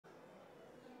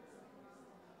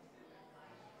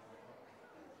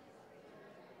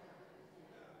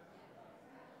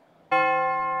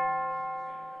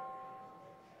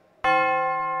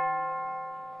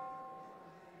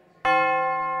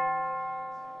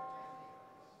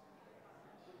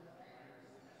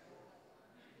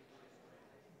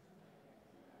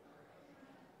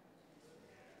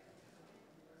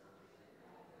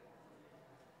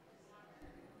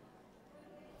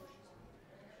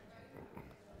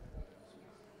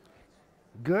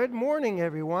Good morning,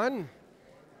 everyone.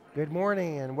 Good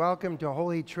morning and welcome to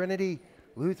Holy Trinity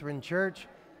Lutheran Church.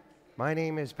 My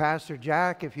name is Pastor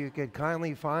Jack. If you could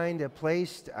kindly find a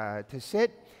place to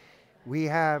sit. We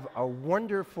have a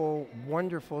wonderful,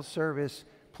 wonderful service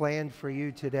planned for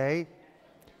you today.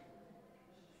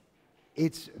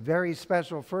 It's very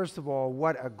special. First of all,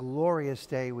 what a glorious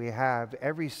day we have.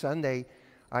 Every Sunday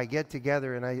I get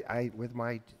together and I with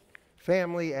my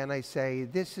family and I say,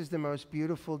 this is the most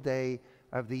beautiful day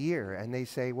of the year. And they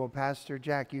say, well, Pastor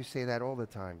Jack, you say that all the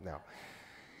time. No.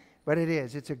 But it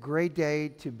is. It's a great day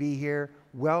to be here.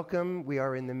 Welcome. We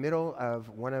are in the middle of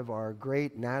one of our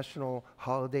great national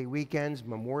holiday weekends,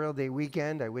 Memorial Day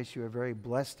weekend. I wish you a very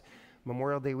blessed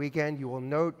Memorial Day weekend. You will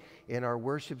note in our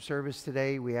worship service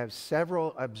today, we have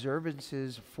several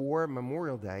observances for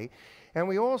Memorial Day. And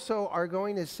we also are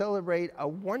going to celebrate a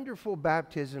wonderful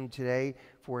baptism today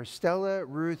for Stella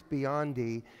Ruth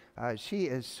Biondi. She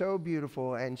is so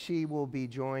beautiful, and she will be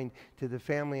joined to the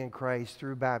family in Christ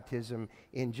through baptism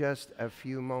in just a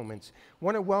few moments. I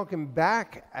want to welcome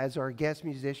back as our guest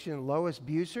musician, Lois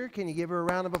Buser. Can you give her a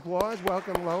round of applause?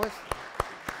 Welcome, Lois.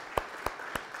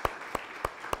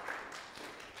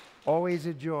 Always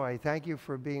a joy. Thank you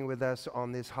for being with us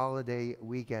on this holiday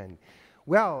weekend.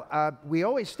 Well, we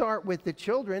always start with the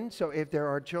children, so if there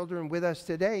are children with us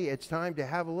today, it's time to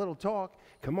have a little talk.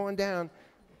 Come on down.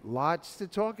 Lots to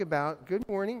talk about. Good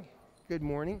morning. Good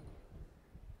morning.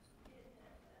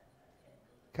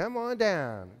 Come on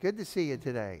down. Good to see you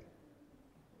today.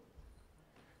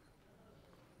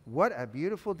 What a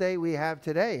beautiful day we have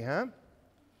today, huh?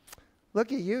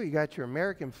 Look at you. You got your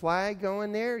American flag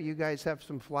going there. You guys have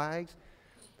some flags.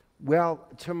 Well,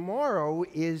 tomorrow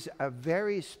is a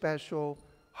very special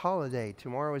holiday.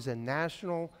 Tomorrow is a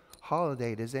national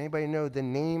holiday. Does anybody know the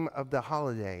name of the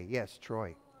holiday? Yes,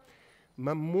 Troy.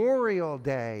 Memorial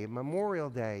Day. Memorial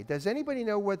Day. Does anybody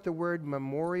know what the word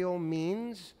memorial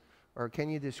means? Or can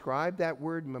you describe that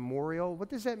word memorial? What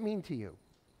does that mean to you?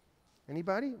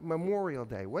 Anybody? Memorial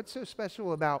Day. What's so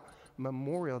special about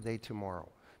Memorial Day tomorrow?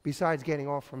 Besides getting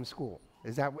off from school.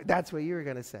 That's what you were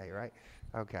going to say, right?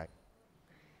 Okay.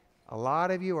 A lot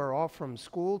of you are off from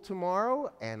school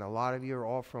tomorrow, and a lot of you are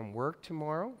off from work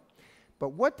tomorrow. But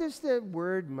what does the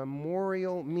word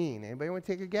memorial mean? Anybody want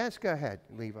to take a guess? Go ahead,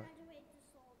 Leva.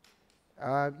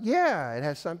 Yeah, it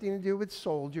has something to do with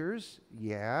soldiers,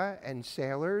 yeah, and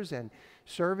sailors and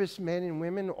servicemen and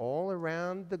women all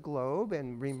around the globe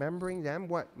and remembering them.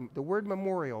 What? The word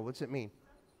memorial, what's it mean?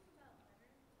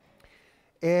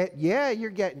 Yeah, you're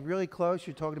getting really close.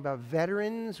 You're talking about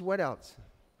veterans. What else?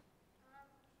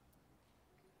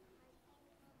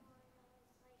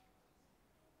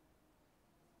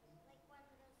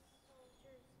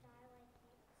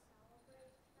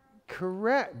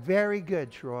 Correct. Very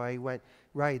good, Troy.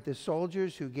 Right, the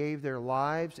soldiers who gave their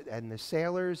lives and the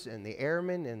sailors and the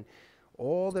airmen and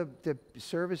all the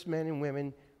servicemen and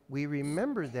women, we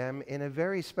remember them in a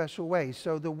very special way.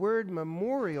 So the word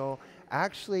memorial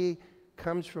actually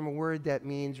comes from a word that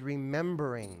means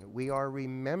remembering. We are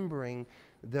remembering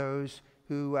those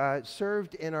who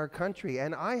served in our country.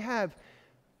 And I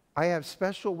have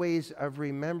special ways of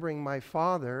remembering my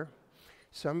father.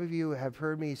 Some of you have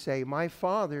heard me say, my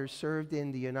father served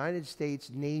in the United States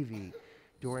Navy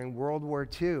during World War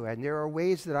II. And there are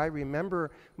ways that I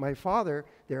remember my father.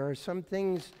 There are some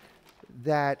things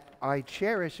that I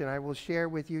cherish and I will share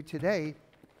with you today.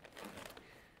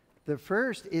 The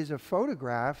first is a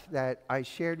photograph that I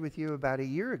shared with you about a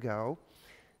year ago.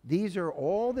 These are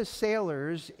all the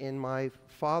sailors in my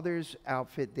father's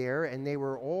outfit there, and they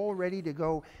were all ready to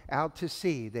go out to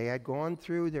sea. They had gone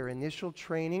through their initial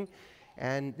training,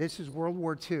 and this is World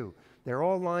War II. They're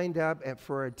all lined up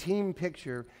for a team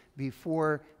picture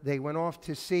before they went off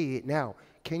to sea. Now,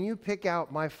 can you pick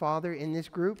out my father in this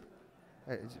group?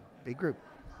 It's a big group.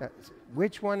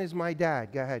 Which one is my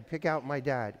dad? Go ahead, pick out my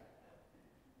dad.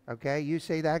 Okay, you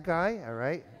say that guy, all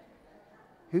right?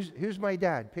 Who's my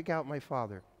dad? Pick out my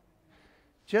father.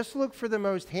 Just look for the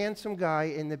most handsome guy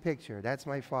in the picture. That's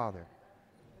my father.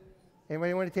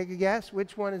 Anybody want to take a guess?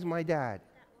 Which one is my dad?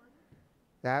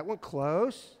 That one,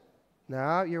 close.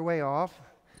 No, you're way off.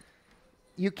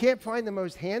 You can't find the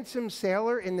most handsome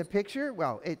sailor in the picture?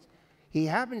 Well, he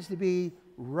happens to be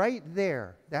right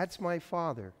there. That's my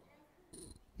father.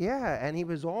 Yeah, and he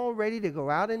was all ready to go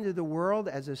out into the world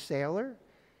as a sailor.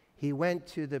 He went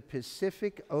to the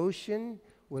Pacific Ocean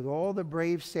with all the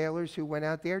brave sailors who went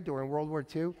out there during World War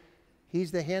II.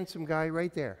 He's the handsome guy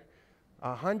right there.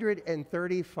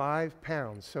 135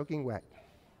 pounds, soaking wet.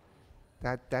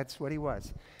 That's what he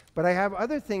was. But I have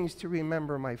other things to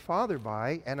remember my father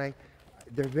by, and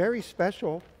they're very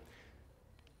special.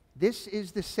 This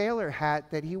is the sailor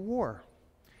hat that he wore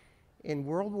in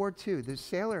World War II, the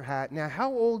sailor hat. Now,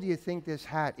 how old do you think this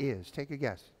hat is? Take a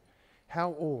guess.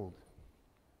 How old?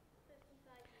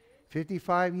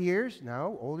 55 years?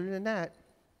 No, older than that.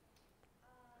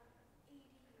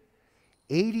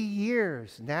 80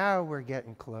 years. Now we're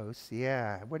getting close.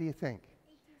 Yeah. What do you think?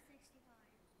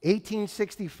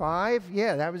 1865?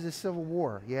 Yeah, that was the Civil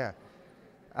War. Yeah.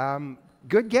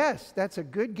 Good guess. That's a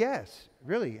good guess.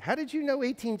 Really. How did you know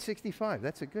 1865?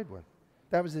 That's a good one.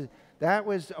 That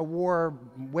was a war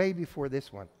way before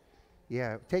this one.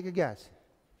 Yeah. Take a guess.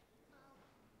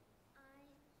 I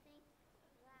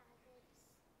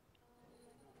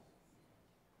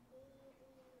think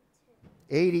that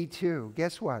it's 82.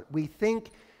 Guess what? We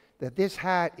think that this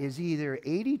hat is either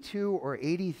 82 or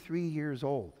 83 years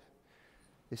old.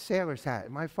 The sailor's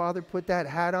hat. My father put that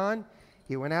hat on.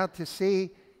 He went out to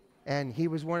sea, and he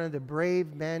was one of the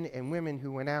brave men and women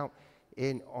who went out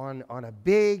on a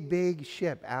big, big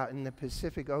ship out in the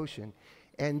Pacific Ocean.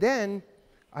 And then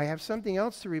I have something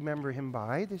else to remember him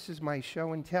by. This is my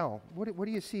show and tell. What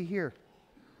do you see here?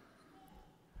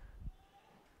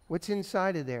 What's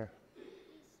inside of there?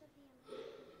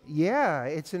 Yeah,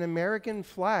 it's an American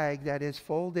flag that is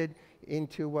folded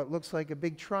into what looks like a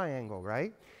big triangle,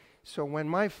 right? So when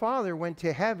my father went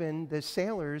to heaven, the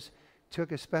sailors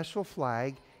took a special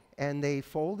flag and they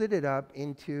folded it up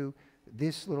into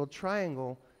this little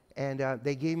triangle, and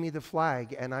they gave me the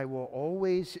flag. And I will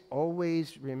always,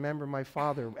 always remember my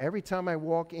father. Every time I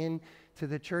walk into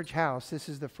the church house, this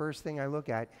is the first thing I look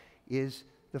at, is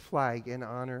the flag in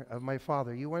honor of my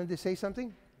father. You wanted to say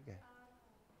something? Yeah.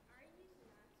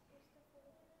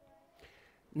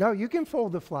 No, you can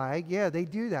fold the flag. Yeah, they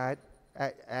do that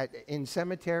in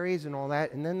cemeteries and all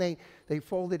that, and then they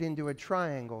fold it into a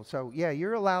triangle. So yeah,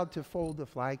 you're allowed to fold the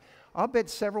flag. I'll bet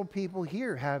several people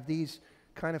here have these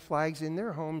kind of flags in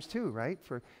their homes too, right?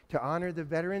 To honor the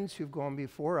veterans who've gone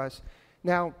before us.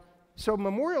 Now, so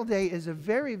Memorial Day is a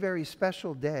very, very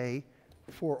special day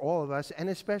for all of us, and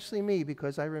especially me,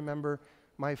 because I remember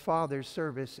my father's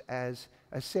service as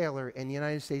a sailor in the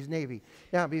United States Navy.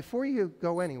 Now, before you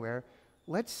go anywhere,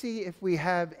 let's see if we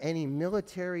have any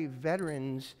military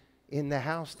veterans in the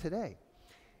house today.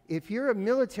 If you're a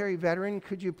military veteran,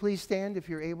 could you please stand if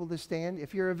you're able to stand?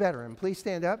 If you're a veteran, please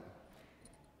stand up.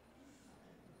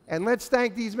 And let's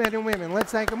thank these men and women.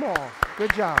 Let's thank them all.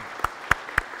 Good job.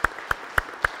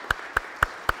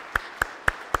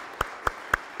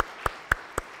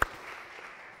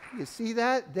 You see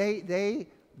that?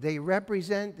 They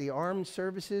represent the armed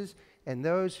services and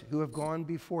those who have gone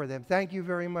before them. Thank you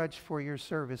very much for your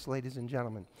service, ladies and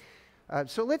gentlemen.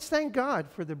 So let's thank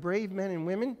God for the brave men and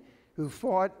women who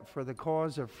fought for the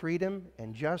cause of freedom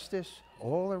and justice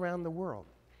all around the world.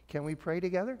 Can we pray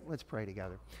together? Let's pray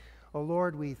together. Oh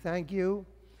Lord, we thank you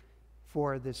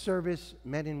for the service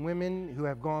men and women who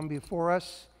have gone before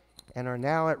us and are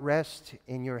now at rest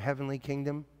in your heavenly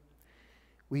kingdom.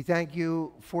 We thank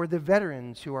you for the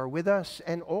veterans who are with us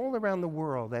and all around the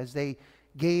world as they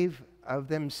gave of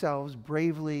themselves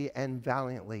bravely and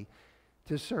valiantly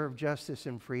to serve justice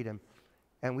and freedom.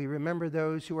 And we remember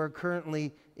those who are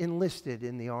currently enlisted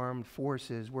in the armed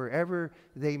forces, wherever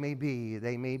they may be.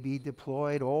 They may be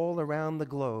deployed all around the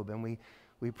globe. And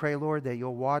we pray, Lord, that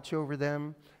you'll watch over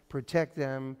them, protect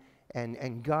them,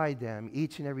 and guide them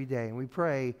each and every day. And we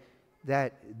pray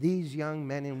that these young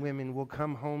men and women will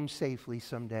come home safely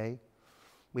someday.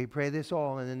 We pray this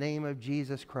all in the name of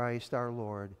Jesus Christ, our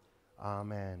Lord.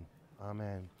 Amen.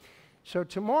 Amen. So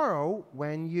tomorrow,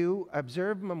 when you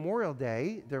observe Memorial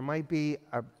Day, there might be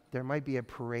a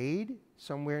parade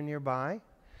somewhere nearby.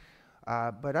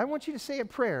 But I want you to say a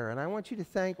prayer, and I want you to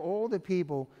thank all the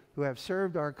people who have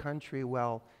served our country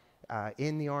well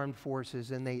in the armed forces,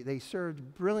 and they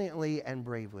served brilliantly and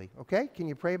bravely. Okay? Can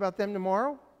you pray about them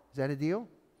tomorrow? Is that a deal?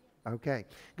 Okay.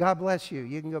 God bless you.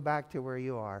 You can go back to where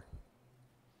you are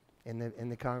in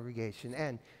the congregation,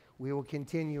 and we will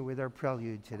continue with our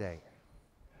prelude today.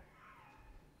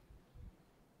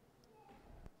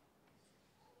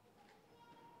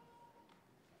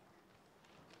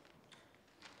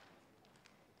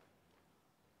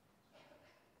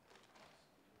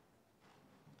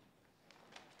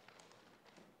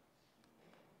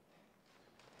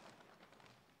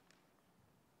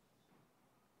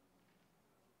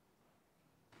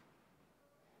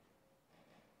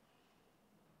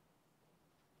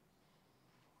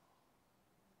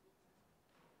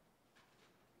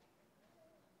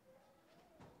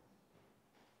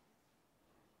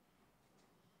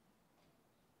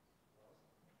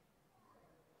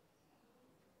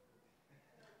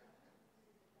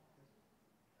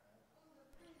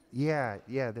 Yeah,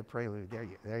 yeah, the prelude.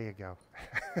 There you go.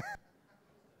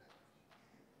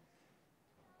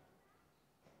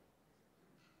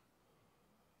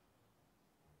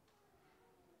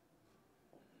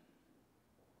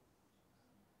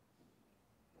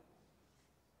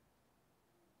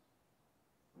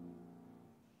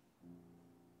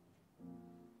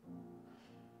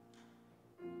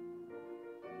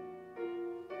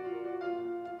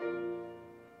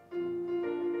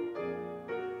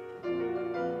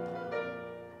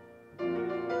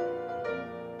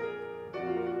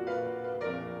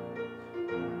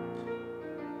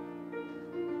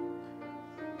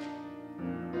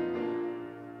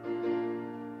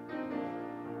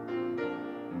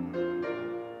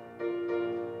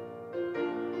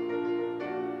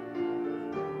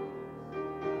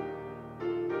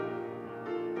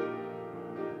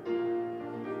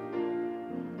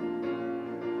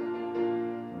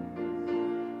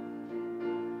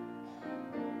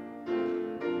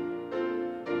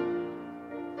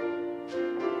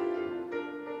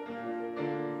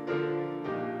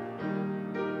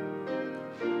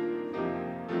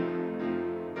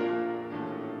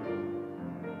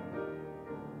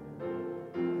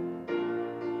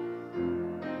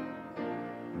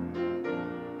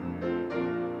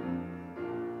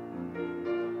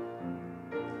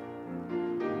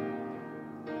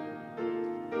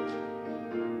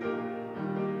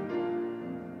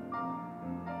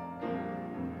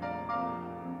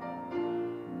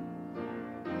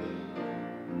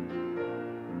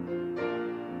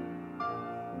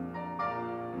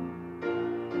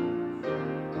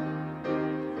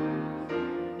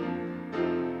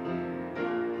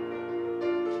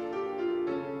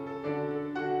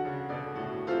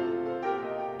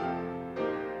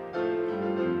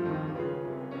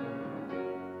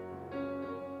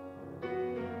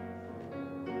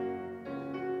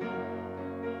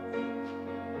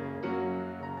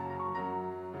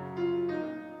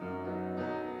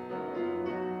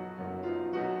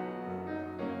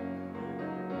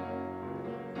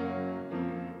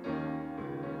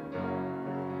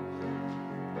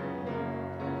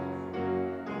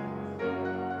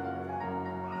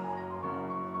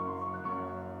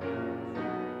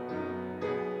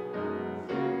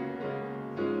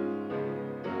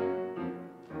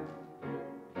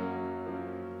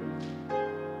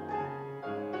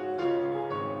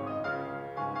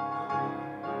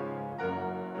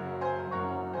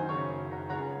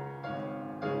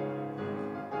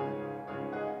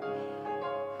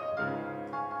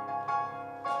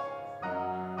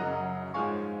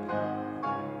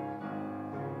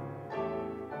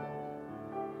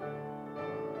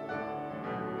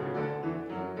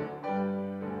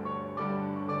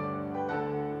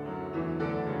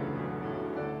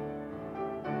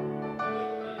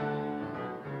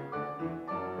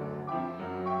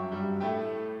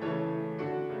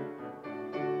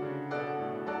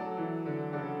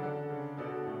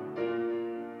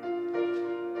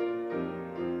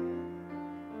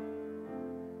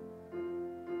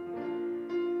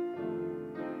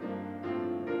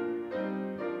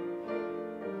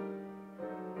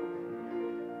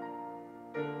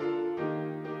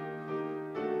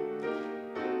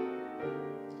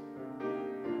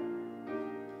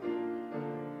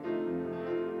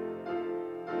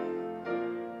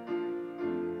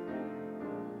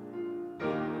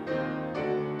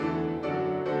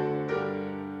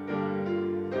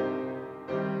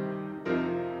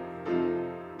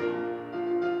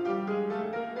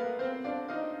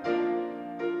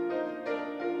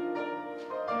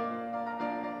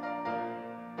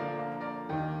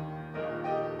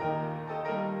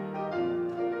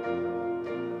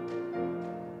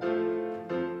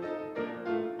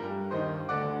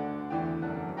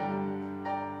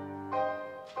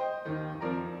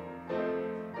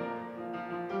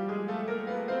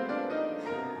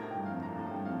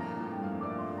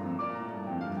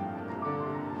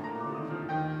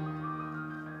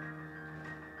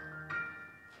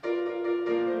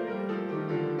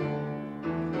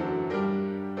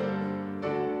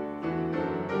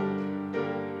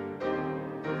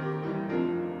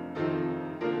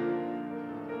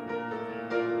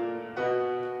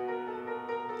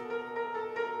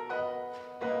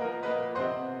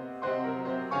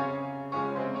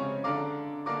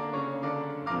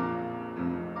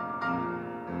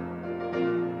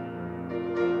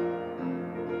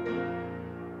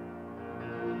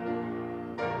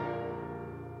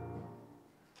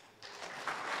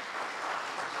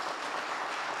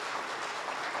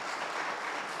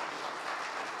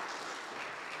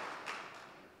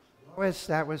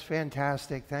 That was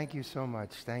fantastic. Thank you so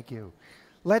much. Thank you.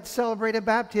 Let's celebrate a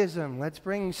baptism. Let's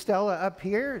bring Stella up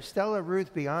here. Stella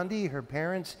Ruth Biondi, her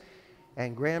parents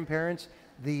and grandparents.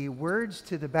 The words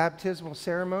to the baptismal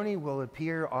ceremony will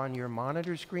appear on your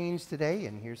monitor screens today,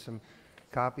 and here's some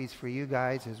copies for you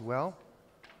guys as well.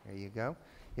 There you go.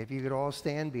 If you could all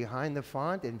stand behind the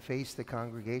font and face the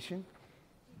congregation.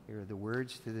 Here are the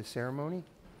words to the ceremony.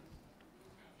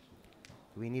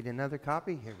 Do we need another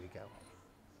copy? Here we go.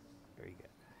 Very good.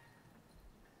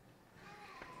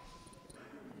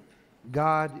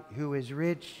 God, who is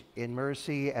rich in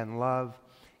mercy and love,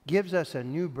 gives us a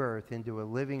new birth into a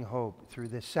living hope through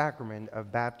the sacrament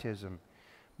of baptism.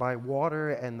 By water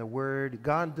and the word,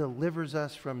 God delivers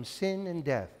us from sin and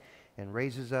death and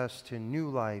raises us to new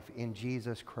life in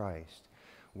Jesus Christ.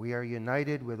 We are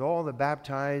united with all the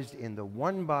baptized in the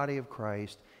one body of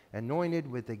Christ, anointed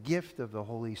with the gift of the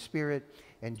Holy Spirit,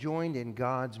 and joined in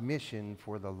God's mission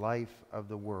for the life of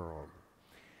the world.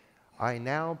 I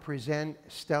now present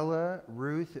Stella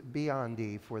Ruth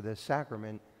Biondi for the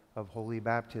sacrament of holy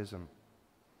baptism.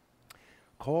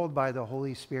 Called by the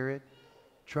Holy Spirit,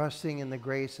 trusting in the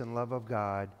grace and love of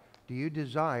God, do you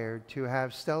desire to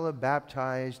have Stella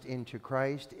baptized into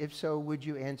Christ? If so, would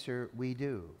you answer, we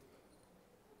do?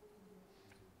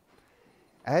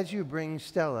 As you bring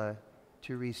Stella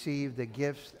to receive the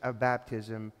gifts of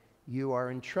baptism, you are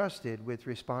entrusted with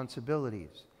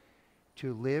responsibilities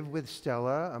to live with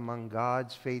Stella among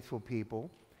God's faithful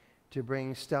people, to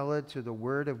bring Stella to the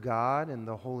Word of God and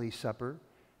the Holy Supper,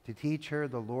 to teach her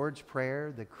the Lord's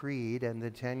Prayer, the Creed, and the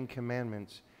Ten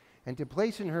Commandments, and to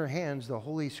place in her hands the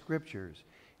Holy Scriptures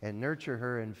and nurture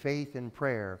her in faith and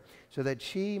prayer, so that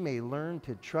she may learn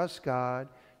to trust God,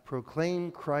 proclaim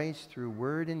Christ through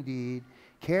word and deed,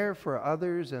 care for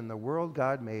others and the world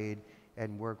God made,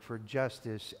 and work for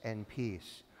justice and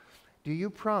peace. Do you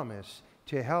promise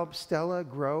to help Stella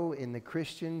grow in the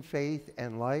Christian faith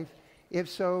and life? If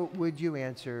so, would you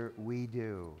answer, we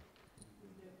do?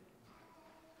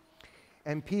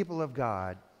 And people of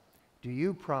God, do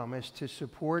you promise to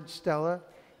support Stella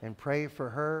and pray for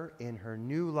her in her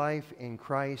new life in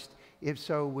Christ? If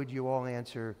so, would you all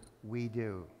answer, we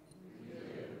do? We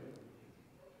do.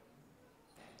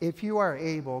 If you are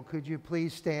able, could you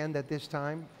please stand at this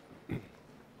time?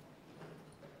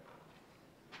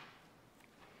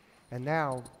 And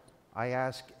now, I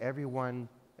ask everyone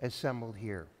assembled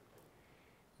here,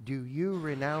 do you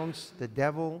renounce the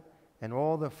devil and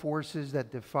all the forces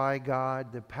that defy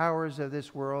God, the powers of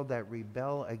this world that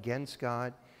rebel against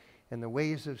God, and the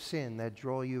ways of sin that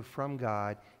draw you from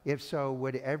God? If so,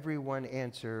 would everyone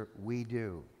answer, we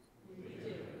do? We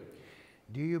do.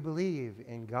 Do you believe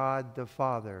in God the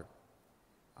Father?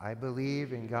 I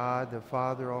believe in God the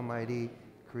Father Almighty,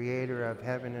 creator of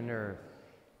heaven and earth.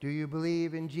 Do you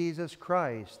believe in Jesus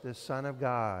Christ, the Son of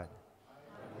God?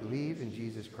 I believe in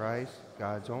Jesus Christ,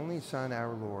 God's only Son,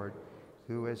 our Lord,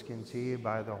 who was conceived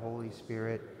by the Holy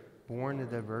Spirit, born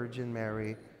of the Virgin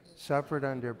Mary, suffered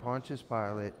under Pontius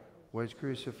Pilate, was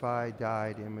crucified,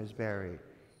 died, and was buried.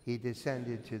 He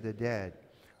descended to the dead.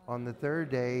 On the third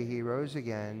day he rose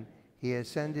again. He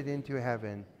ascended into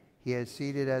heaven. He is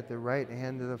seated at the right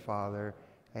hand of the Father,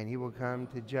 and he will come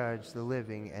to judge the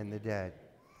living and the dead.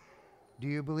 Do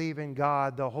you believe in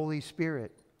God, the Holy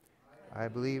Spirit? I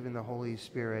believe in the Holy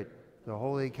Spirit, the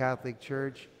Holy Catholic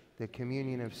Church, the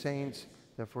communion of saints,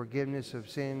 the forgiveness of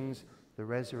sins, the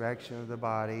resurrection of the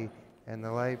body, and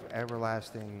the life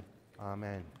everlasting.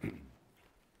 Amen.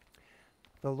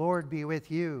 The Lord be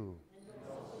with you. And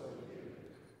also with you.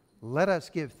 Let us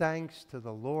give thanks to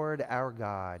the Lord our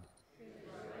God.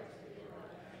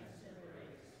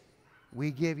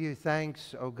 We give you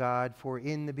thanks, O God, for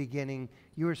in the beginning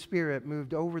your Spirit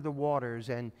moved over the waters,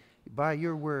 and by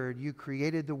your word you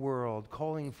created the world,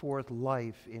 calling forth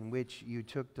life in which you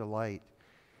took delight.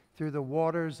 Through the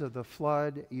waters of the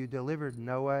flood you delivered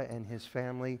Noah and his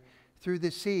family. Through the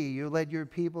sea you led your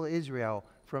people Israel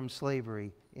from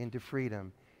slavery into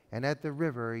freedom. And at the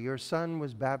river your Son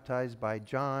was baptized by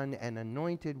John and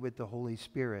anointed with the Holy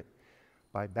Spirit.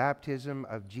 By baptism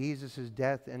of Jesus'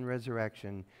 death and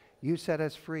resurrection, you set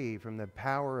us free from the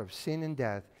power of sin and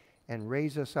death and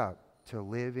raise us up to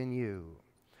live in you.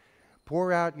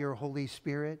 Pour out your Holy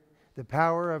Spirit, the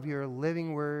power of your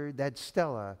living word, that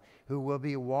Stella, who will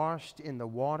be washed in the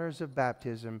waters of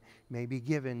baptism, may be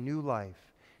given new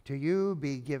life. To you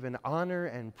be given honor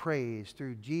and praise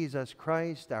through Jesus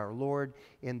Christ our Lord,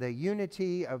 in the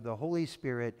unity of the Holy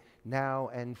Spirit,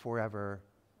 now and forever.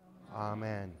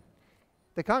 Amen.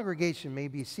 The congregation may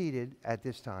be seated at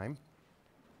this time.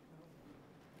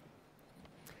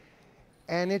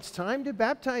 And it's time to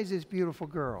baptize this beautiful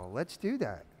girl. Let's do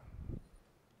that.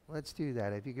 Let's do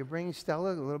that. If you could bring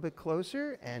Stella a little bit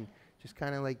closer and Just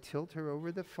kind of like tilt her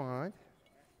over the font.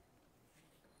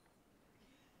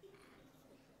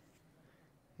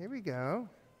 Here we go.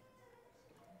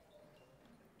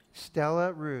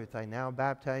 Stella Ruth, I now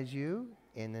baptize you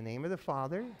in the name of the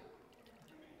Father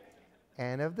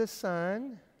and of the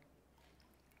Son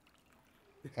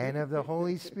and of the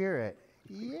Holy Spirit.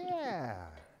 Yeah,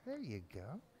 there you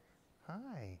go.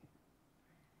 Hi.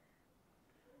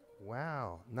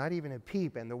 Wow, not even a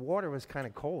peep, and the water was kind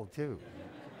of cold too.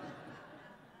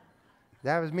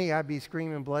 That was me, I'd be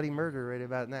screaming bloody murder right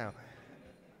about now.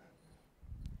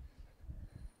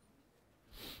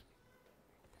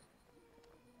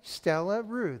 Stella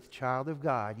Ruth, child of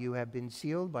God, you have been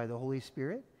sealed by the Holy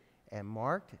Spirit and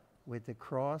marked with the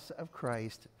cross of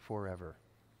Christ forever.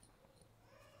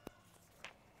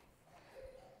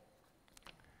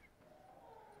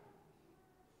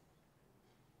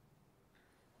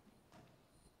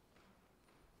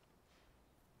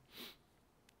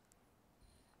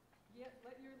 Yet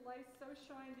let your light so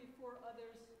shine before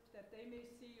others that they may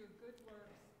see your good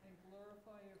works and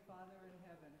glorify your Father in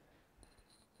heaven.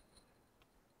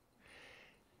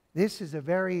 This is a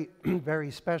very,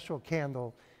 very special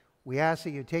candle. We ask that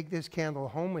you take this candle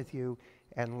home with you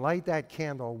and light that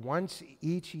candle once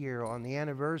each year on the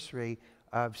anniversary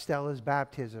of Stella's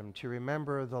baptism to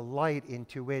remember the light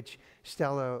into which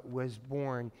Stella was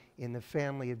born in the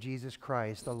family of Jesus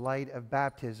Christ, the light of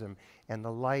baptism and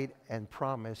the light and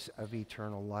promise of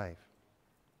eternal life.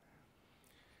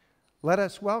 Let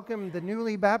us welcome the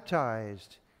newly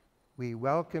baptized. We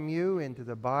welcome you into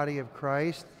the body of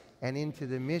Christ and into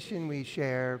the mission we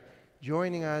share,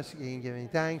 joining us in giving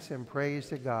thanks and praise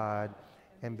to God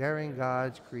and bearing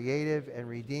God's creative and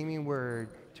redeeming word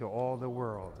to all the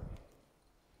world.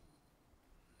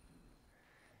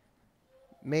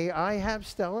 May I have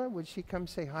Stella? Would she come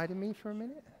say hi to me for a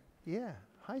minute? Yeah.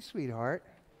 Hi, sweetheart.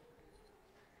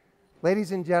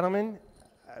 Ladies and gentlemen,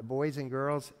 boys and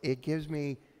girls, it gives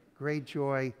me great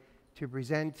joy to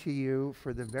present to you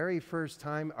for the very first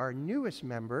time our newest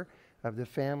member of the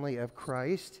family of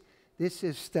Christ. This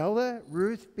is Stella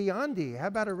Ruth Biondi. How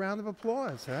about a round of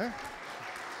applause, huh?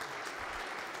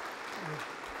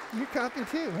 You're clapping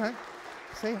too, huh?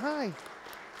 Say hi.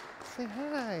 Say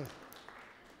hi.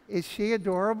 Is she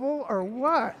adorable or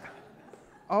what?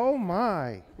 Oh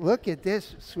my, look at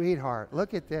this, sweetheart.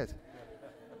 Look at this.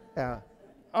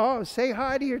 Oh, say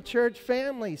hi to your church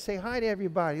family. Say hi to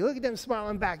everybody. Look at them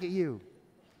smiling back at you.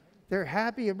 They're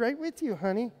happy right with you,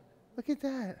 honey. Look at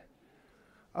that.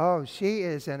 Oh, she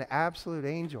is an absolute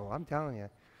angel, I'm telling you.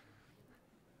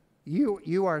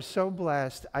 You are so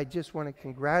blessed. I just want to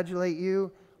congratulate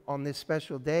you on this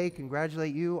special day,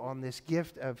 congratulate you on this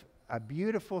gift of a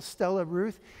beautiful Stella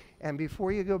Ruth. And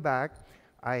before you go back,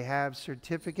 I have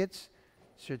certificates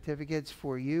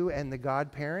for you and the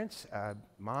godparents.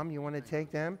 Mom, you want to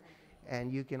take them? And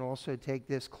you can also take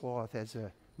this cloth as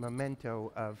a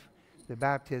memento of the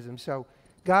baptism. So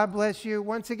God bless you.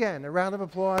 Once again, a round of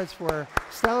applause for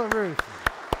Stella Ruth.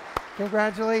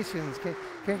 Congratulations.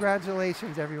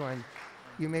 Congratulations, everyone.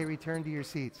 You may return to your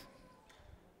seats.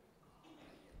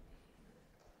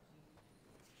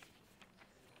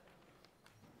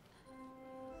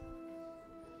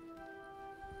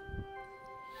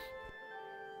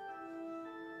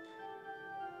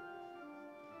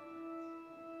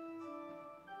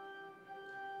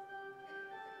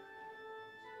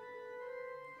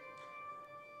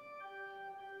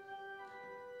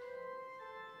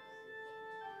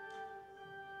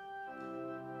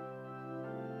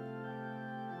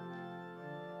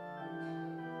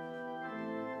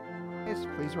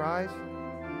 Please rise.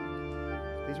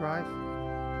 Please rise.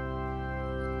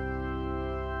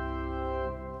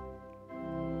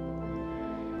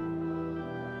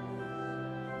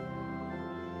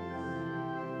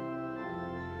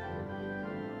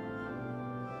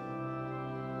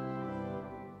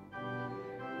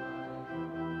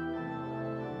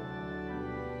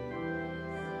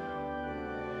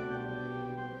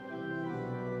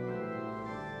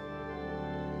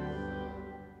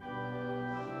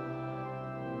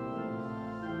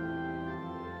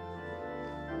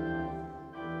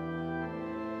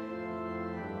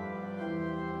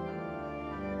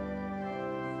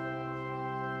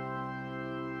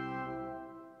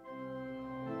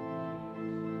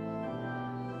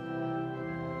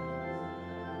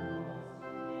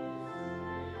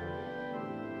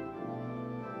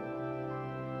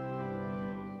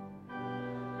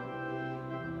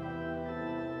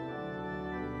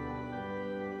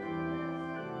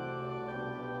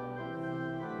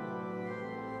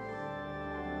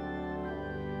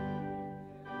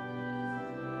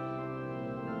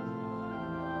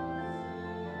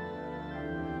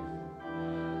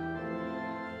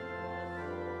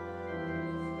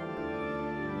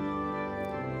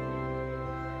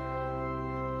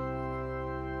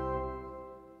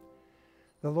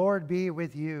 The Lord be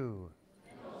with you.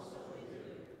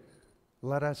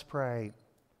 Let us pray.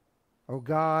 O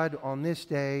God, on this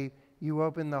day you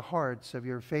open the hearts of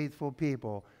your faithful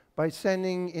people by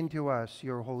sending into us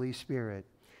your Holy Spirit.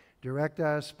 Direct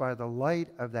us by the light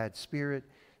of that Spirit,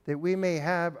 that we may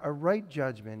have a right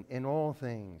judgment in all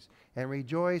things and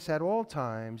rejoice at all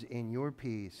times in your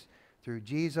peace. Through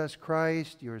Jesus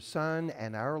Christ, your Son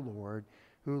and our Lord,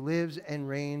 who lives and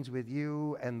reigns with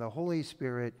you and the Holy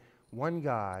Spirit, one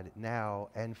God, now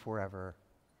and forever.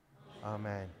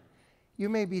 Amen. You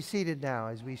may be seated now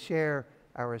as we share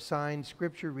our assigned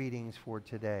scripture readings for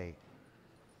today.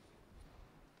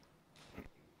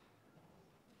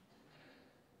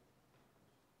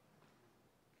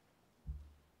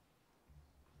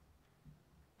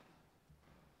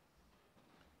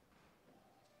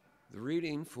 The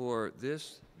reading for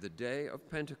this, the day of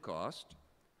Pentecost,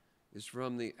 is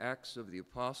from the Acts of the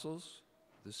Apostles,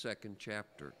 the 2nd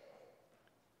chapter.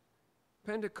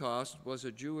 Pentecost was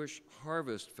a Jewish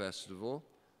harvest festival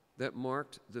that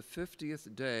marked the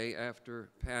 50th day after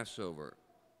Passover.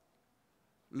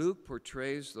 Luke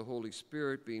portrays the Holy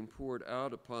Spirit being poured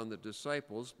out upon the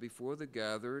disciples before the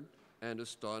gathered and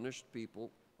astonished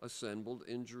people assembled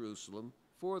in Jerusalem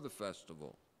for the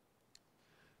festival.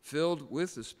 Filled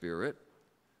with the Spirit,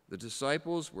 the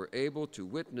disciples were able to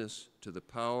witness to the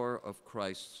power of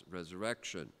Christ's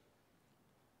resurrection.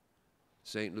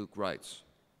 St. Luke writes,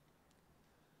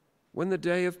 "When the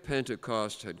day of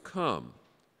Pentecost had come,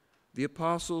 the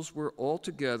apostles were all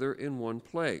together in one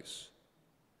place.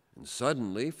 And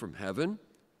suddenly from heaven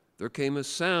there came a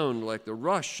sound like the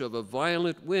rush of a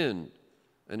violent wind,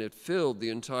 and it filled the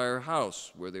entire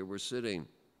house where they were sitting.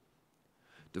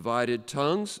 Divided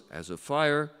tongues, as of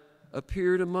fire,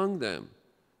 appeared among them,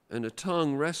 and a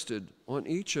tongue rested on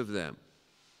each of them.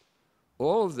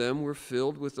 All of them were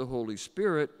filled with the Holy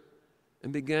Spirit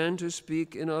and began to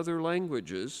speak in other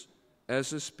languages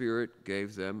as the Spirit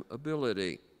gave them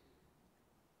ability.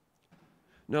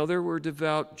 Now there were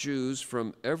devout Jews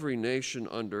from every nation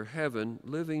under heaven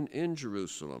living in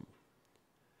Jerusalem.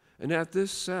 And at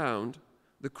this sound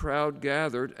the crowd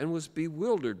gathered and was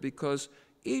bewildered because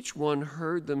each one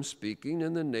heard them speaking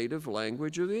in the native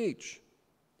language of each.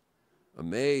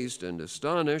 Amazed and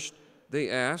astonished, they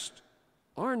asked,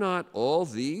 'Are not all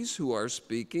these who are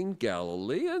speaking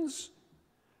Galileans?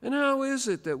 And how is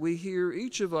it that we hear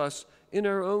each of us in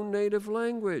our own native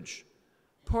language?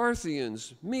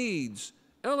 Parthians, Medes,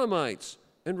 Elamites,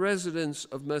 and residents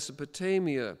of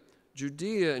Mesopotamia,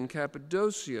 Judea and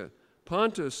Cappadocia,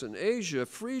 Pontus and Asia,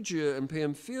 Phrygia and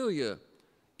Pamphylia,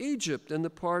 Egypt and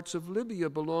the parts of Libya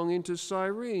belonging to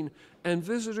Cyrene, and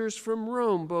visitors from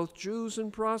Rome, both Jews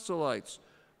and proselytes,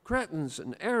 Cretans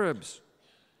and Arabs.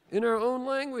 In our own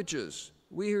languages,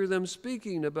 we hear them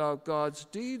speaking about God's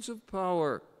deeds of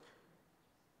power.'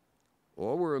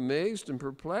 All were amazed and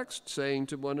perplexed, saying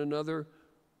to one another,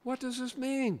 'What does this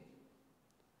mean?'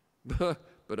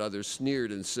 But others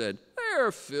sneered and said, 'They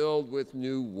are filled with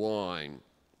new wine.'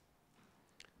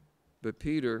 But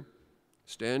Peter,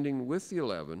 standing with the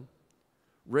 11,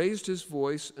 raised his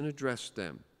voice and addressed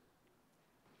them.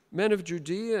 'Men of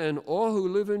Judea and all who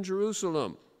live in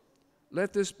Jerusalem,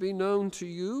 let this be known to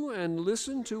you and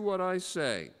listen to what I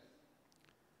say.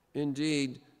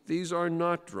 Indeed, these are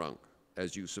not drunk,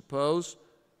 as you suppose,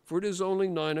 for it is only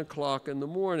 9 o'clock in the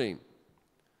morning.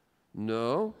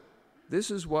 No,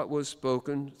 this is what was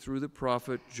spoken through the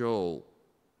prophet Joel.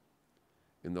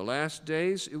 In the last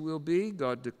days it will be,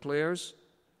 God declares,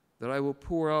 that I will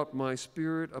pour out my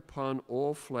Spirit upon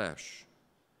all flesh,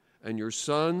 and your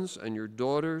sons and your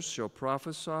daughters shall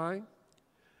prophesy,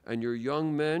 and your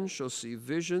young men shall see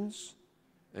visions,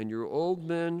 and your old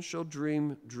men shall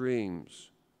dream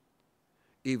dreams.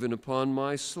 Even upon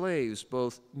my slaves,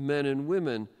 both men and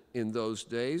women, in those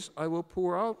days I will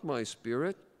pour out my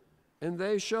Spirit, and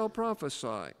they shall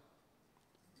prophesy.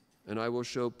 And I will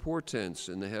show portents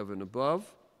in the heaven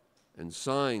above, and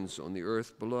signs on the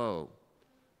earth below,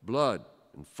 blood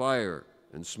and fire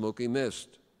and smoky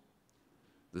mist.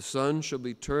 The sun shall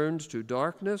be turned to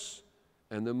darkness,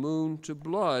 and the moon to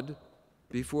blood,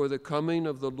 before the coming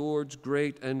of the Lord's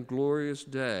great and glorious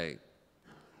day.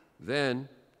 Then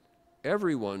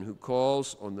everyone who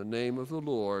calls on the name of the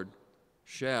Lord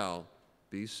shall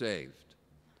be saved."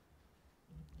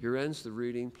 Here ends the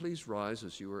reading. Please rise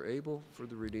as you are able for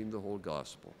the reading of the whole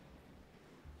gospel.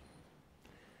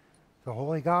 The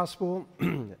Holy Gospel,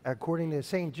 according to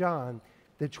St. John,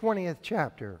 the 20th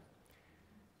chapter.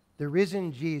 The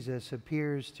risen Jesus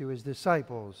appears to his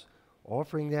disciples,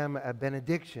 offering them a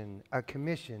benediction, a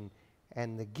commission,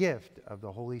 and the gift of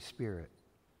the Holy Spirit.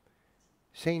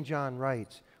 St. John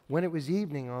writes, When it was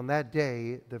evening on that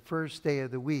day, the first day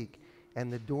of the week,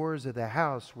 and the doors of the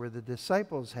house where the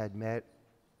disciples had met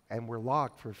and were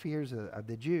locked for fears of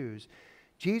the Jews,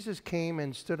 Jesus came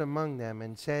and stood among them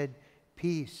and said,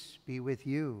 "Peace be with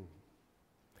you."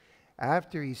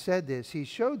 After he said this, he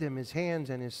showed them his hands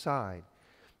and his side.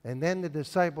 And then the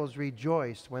disciples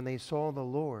rejoiced when they saw the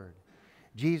Lord.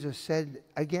 Jesus said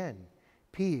again,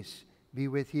 "Peace be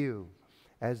with you.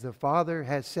 As the Father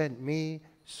has sent me,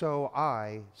 so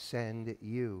I send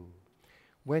you."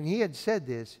 When he had said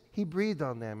this, he breathed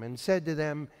on them and said to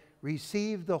them,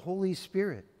 "Receive the Holy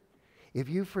Spirit. If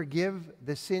you forgive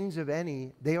the sins of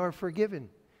any, they are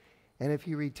forgiven. And if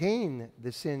you retain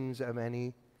the sins of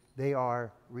any, they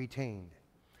are retained."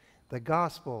 The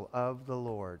Gospel of the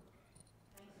Lord.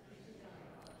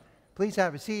 Please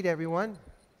have a seat, everyone.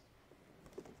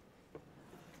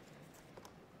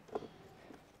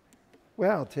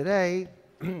 Well, today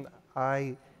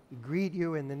I greet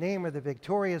you in the name of the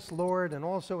victorious Lord and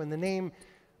also in the name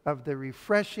of the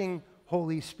refreshing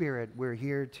Holy Spirit we're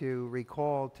here to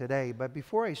recall today. But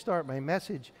before I start my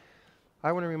message,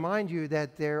 I want to remind you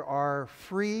that there are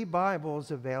free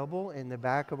Bibles available in the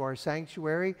back of our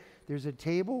sanctuary. There's a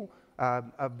table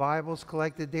of Bibles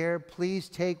collected there. Please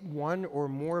take one or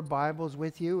more Bibles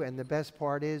with you, and the best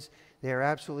part is they're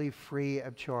absolutely free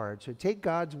of charge. So take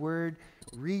God's Word,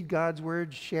 read God's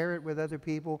Word, share it with other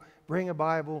people, bring a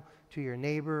Bible to your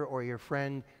neighbor or your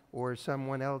friend or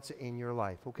someone else in your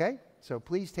life, okay? So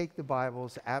please take the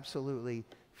Bibles absolutely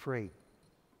free.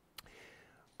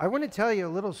 I want to tell you a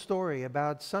little story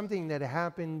about something that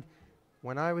happened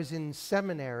when I was in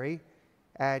seminary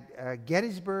at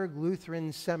Gettysburg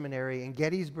Lutheran Seminary in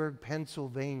Gettysburg,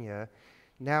 Pennsylvania.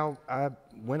 Now,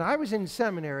 when I was in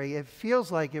seminary, it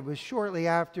feels like it was shortly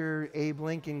after Abe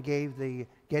Lincoln gave the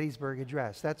Gettysburg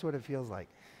Address. That's what it feels like.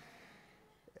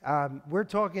 We're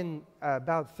talking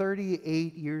about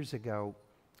 38 years ago.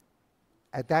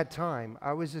 At that time,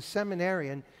 I was a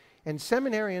seminarian, and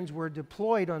seminarians were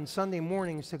deployed on Sunday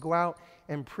mornings to go out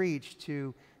and preach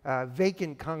to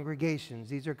vacant congregations.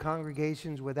 These are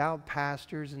congregations without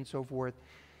pastors and so forth.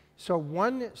 So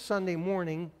one Sunday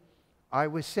morning, I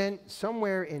was sent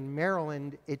somewhere in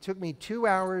Maryland. It took me 2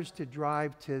 hours to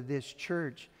drive to this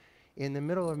church in the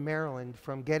middle of Maryland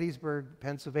from Gettysburg,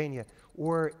 Pennsylvania.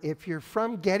 Or if you're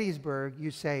from Gettysburg,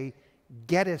 you say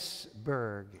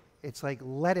Gettysburg. It's like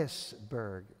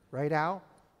Lettuceburg. Right, Al?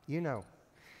 You know.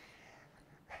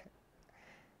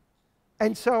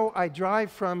 And so I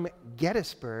drive from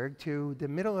Gettysburg to the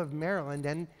middle of Maryland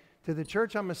and to the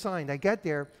church I'm assigned. I get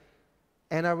there,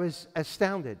 and I was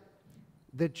astounded.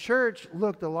 The church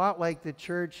looked a lot like the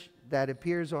church that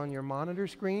appears on your monitor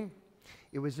screen.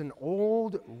 It was an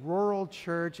old rural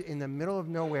church in the middle of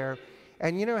nowhere.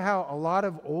 And you know how a lot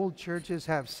of old churches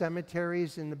have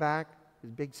cemeteries in the back? A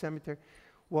big cemetery.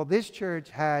 Well, this church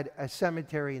had a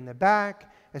cemetery in the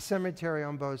back, a cemetery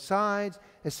on both sides,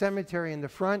 a cemetery in the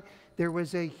front. There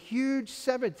was a huge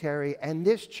cemetery, and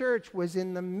this church was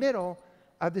in the middle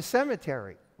of the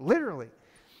cemetery, literally.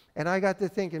 And I got to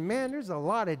thinking, man, there's a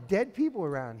lot of dead people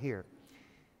around here.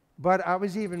 But I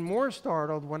was even more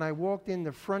startled when I walked in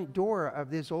the front door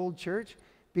of this old church,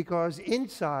 because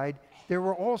inside there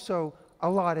were also a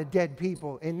lot of dead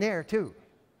people in there too.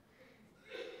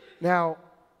 Now,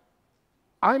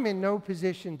 I'm in no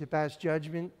position to pass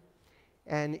judgment,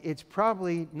 and it's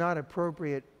probably not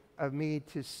appropriate of me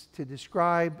to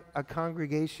describe a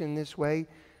congregation this way,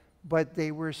 but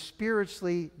they were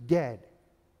spiritually dead.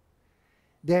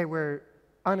 They were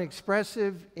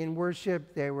unexpressive in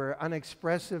worship. They were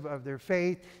unexpressive of their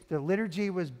faith. The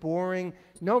liturgy was boring.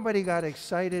 Nobody got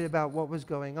excited about what was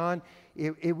going on.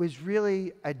 It was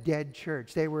really a dead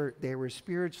church. They were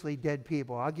spiritually dead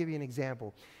people. I'll give you an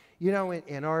example. You know,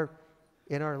 in our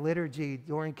liturgy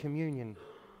during communion,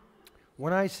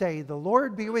 when I say, "The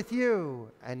Lord be with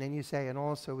you," and then you say, "and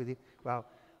also with you," well,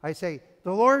 I say,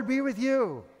 "The Lord be with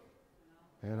you,"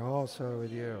 and also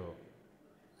with you.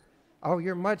 Oh,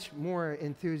 you're much more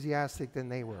enthusiastic than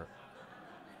they were.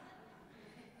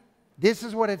 This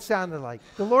is what it sounded like.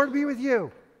 "The Lord be with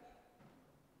you,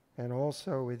 and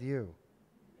also with you.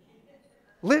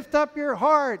 Lift up your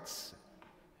hearts."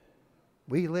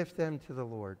 We lift them to the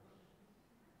Lord.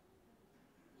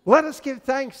 "Let us give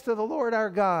thanks to the Lord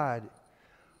our God."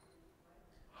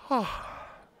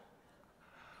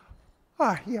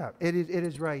 Yeah, it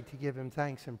is right to give him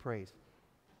thanks and praise.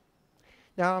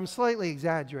 Now, I'm slightly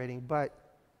exaggerating, but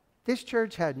this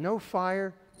church had no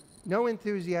fire, no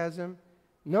enthusiasm,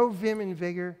 no vim and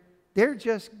vigor. They're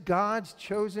just God's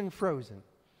chosen frozen.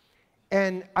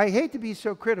 And I hate to be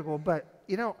so critical, but,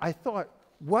 you know, I thought,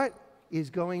 what is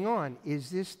going on? Is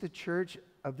this the church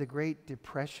of the Great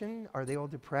Depression? Are they all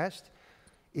depressed?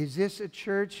 Is this a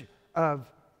church of,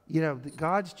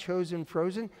 God's chosen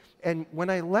frozen? And when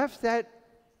I left that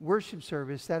worship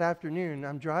service that afternoon,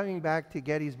 I'm driving back to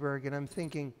Gettysburg and I'm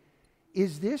thinking,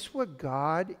 is this what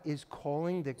God is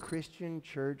calling the Christian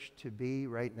church to be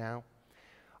right now?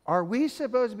 Are we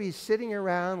supposed to be sitting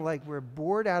around like we're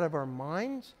bored out of our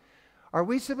minds? Are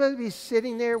we supposed to be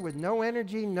sitting there with no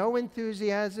energy, no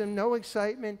enthusiasm, no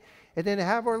excitement, and then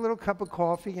have our little cup of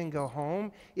coffee and go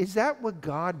home? Is that what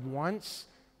God wants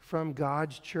from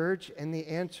God's church? And the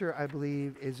answer, I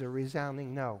believe, is a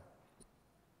resounding no.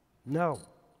 No.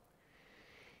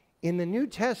 In the New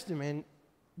Testament,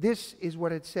 this is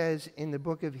what it says in the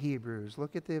book of Hebrews.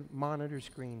 Look at the monitor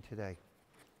screen today.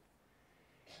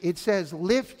 It says,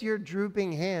 lift your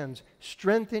drooping hands,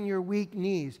 strengthen your weak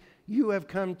knees. You have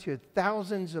come to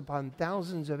thousands upon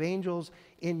thousands of angels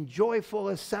in joyful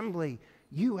assembly.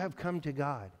 You have come to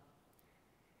God.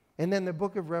 And then the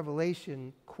book of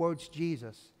Revelation quotes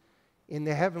Jesus in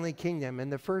the heavenly kingdom.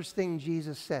 And the first thing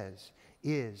Jesus says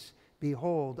is,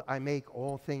 behold, I make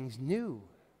all things new.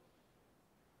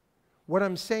 What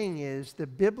I'm saying is the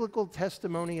biblical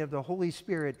testimony of the Holy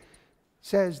Spirit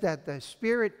says that the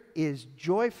Spirit is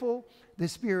joyful, the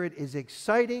Spirit is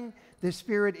exciting, the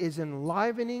Spirit is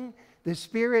enlivening, the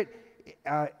Spirit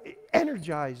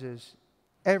energizes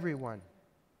everyone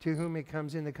to whom it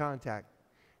comes into contact.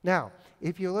 Now,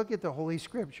 if you look at the Holy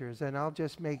Scriptures, and I'll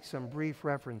just make some brief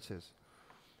references.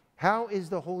 How is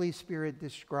the Holy Spirit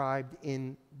described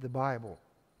in the Bible?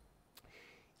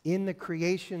 In the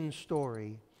creation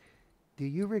story, do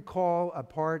you recall a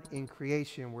part in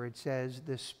creation where it says,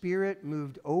 the Spirit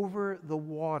moved over the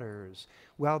waters?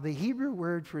 Well, the Hebrew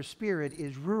word for spirit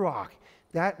is ruach.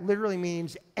 That literally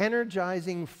means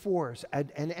energizing force,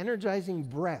 an energizing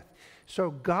breath. So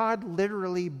God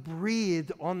literally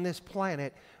breathed on this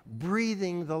planet,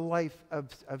 breathing the life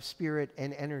of spirit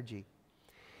and energy.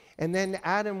 And then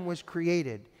Adam was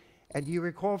created. And you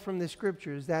recall from the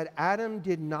scriptures that Adam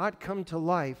did not come to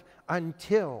life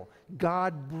until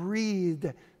God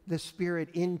breathed the Spirit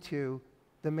into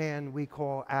the man we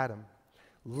call Adam.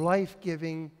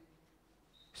 Life-giving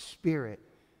Spirit.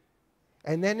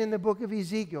 And then in the book of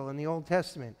Ezekiel in the Old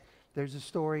Testament, there's a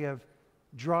story of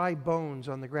dry bones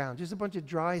on the ground, just a bunch of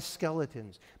dry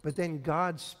skeletons. But then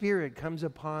God's Spirit comes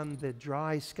upon the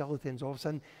dry skeletons. All of a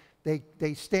sudden,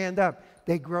 they stand up,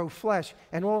 they grow flesh,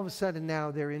 and all of a sudden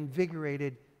now they're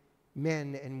invigorated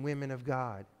men and women of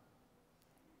God.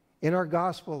 In our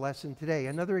gospel lesson today,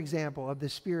 another example of the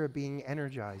Spirit being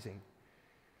energizing.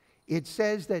 It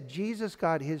says that Jesus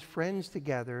got his friends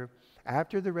together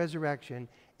after the resurrection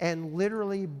and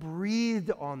literally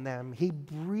breathed on them. He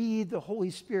breathed the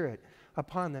Holy Spirit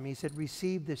upon them. He said,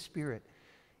 receive the Spirit.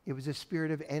 It was a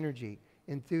spirit of energy,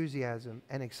 enthusiasm,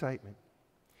 and excitement.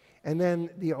 And then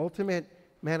the ultimate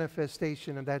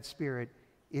manifestation of that Spirit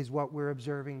is what we're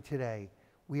observing today.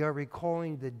 We are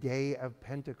recalling the day of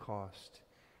Pentecost.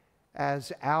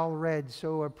 As Al read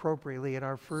so appropriately in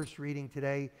our first reading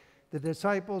today, the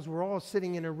disciples were all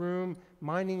sitting in a room,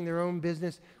 minding their own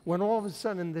business, when all of a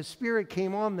sudden the Spirit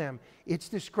came on them. It's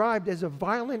described as a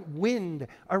violent wind,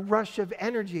 a rush of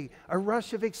energy, a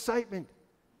rush of excitement.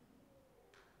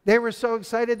 They were so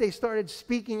excited they started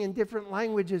speaking in different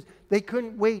languages. They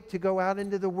couldn't wait to go out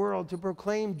into the world to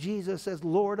proclaim Jesus as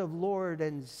Lord of Lords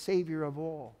and Savior of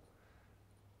all.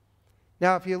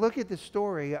 Now, if you look at the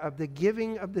story of the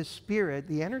giving of the Spirit,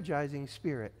 the energizing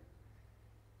Spirit,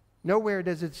 nowhere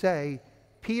does it say,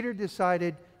 Peter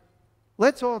decided,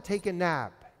 let's all take a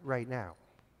nap right now.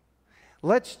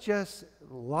 Let's just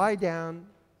lie down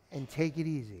and take it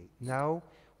easy. No,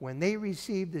 when they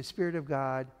received the Spirit of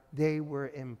God, they were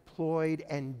employed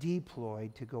and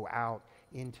deployed to go out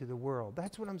into the world.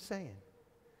 That's what I'm saying.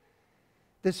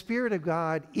 The Spirit of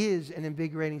God is an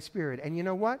invigorating Spirit. And you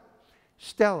know what?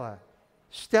 Stella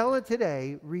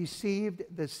today received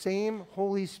the same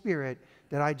Holy Spirit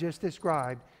that I just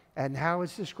described and how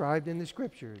it's described in the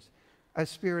Scriptures, a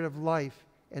spirit of life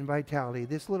and vitality.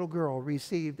 This little girl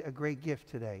received a great gift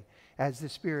today as the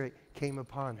Spirit came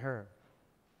upon her.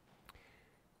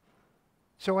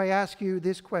 So I ask you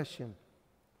this question.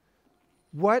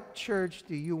 What church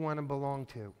do you want to belong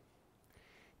to?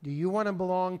 Do you want to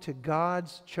belong to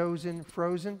God's chosen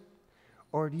frozen?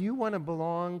 Or do you want to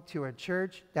belong to a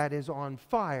church that is on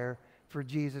fire for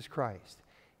Jesus Christ?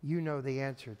 You know the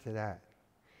answer to that.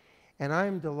 And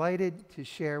I'm delighted to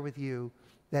share with you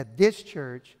that this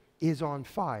church is on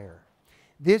fire.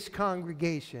 This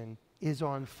congregation is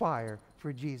on fire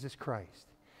for Jesus Christ.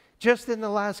 Just in the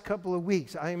last couple of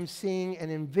weeks, I am seeing an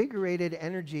invigorated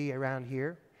energy around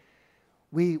here.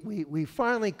 We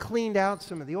finally cleaned out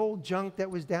some of the old junk that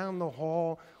was down the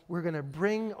hall. We're going to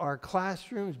bring our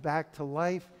classrooms back to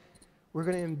life. We're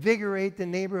going to invigorate the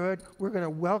neighborhood. We're going to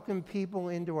welcome people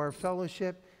into our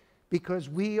fellowship because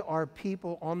we are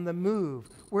people on the move.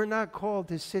 We're not called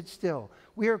to sit still.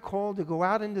 We are called to go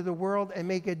out into the world and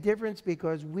make a difference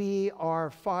because we are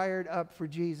fired up for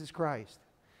Jesus Christ.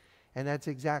 And that's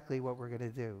exactly what we're going to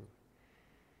do.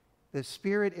 The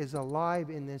Spirit is alive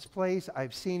in this place.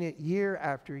 I've seen it year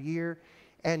after year,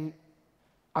 and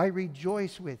I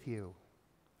rejoice with you.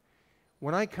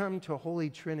 When I come to Holy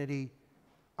Trinity,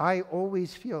 I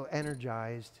always feel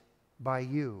energized by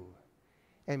you,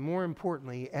 and more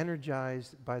importantly,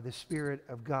 energized by the Spirit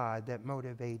of God that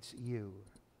motivates you.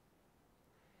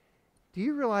 Do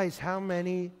you realize how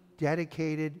many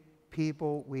dedicated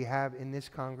people we have in this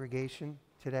congregation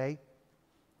today?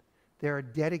 There are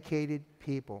dedicated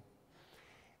people.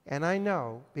 And I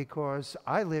know because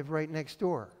I live right next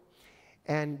door.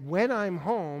 And when I'm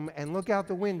home and look out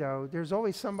the window, there's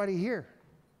always somebody here.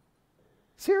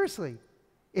 Seriously.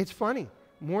 It's funny.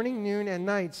 Morning, noon, and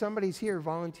night, somebody's here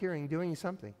volunteering, doing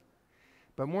something.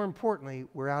 But more importantly,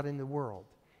 we're out in the world,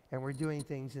 and we're doing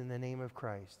things in the name of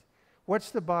Christ. What's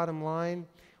the bottom line?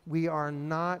 We are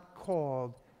not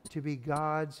called to be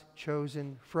God's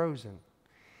chosen frozen.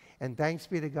 And thanks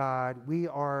be to God, we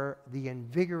are the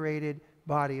invigorated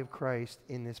body of Christ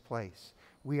in this place.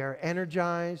 We are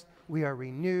energized, we are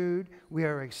renewed, we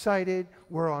are excited,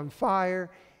 we're on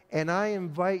fire, and I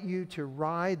invite you to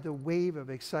ride the wave of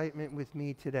excitement with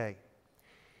me today.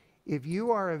 If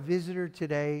you are a visitor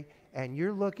today and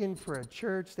you're looking for a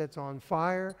church that's on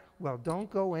fire, well, don't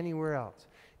go anywhere else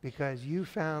because you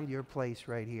found your place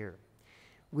right here.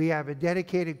 We have a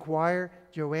dedicated choir.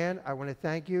 Joanne, I want to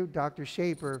thank you. Dr.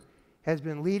 Shaper has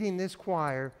been leading this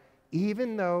choir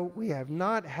even though we have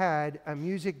not had a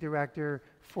music director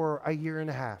for a year and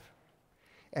a half.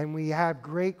 And we have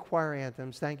great choir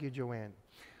anthems. Thank you, Joanne.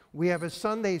 We have a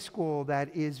Sunday school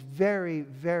that is very,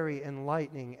 very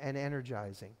enlightening and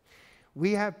energizing.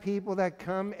 We have people that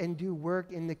come and do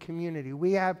work in the community.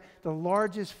 We have the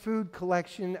largest food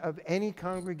collection of any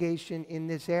congregation in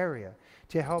this area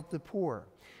to help the poor.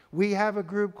 We have a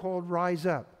group called Rise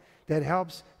Up that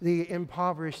helps the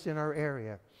impoverished in our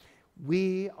area.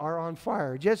 We are on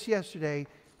fire. Just yesterday,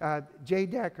 Jay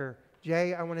Decker,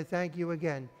 Jay, I want to thank you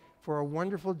again for a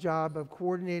wonderful job of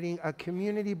coordinating a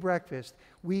community breakfast.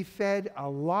 We fed a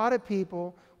lot of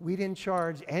people. We didn't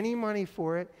charge any money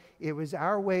for it. It was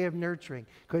our way of nurturing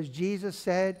because Jesus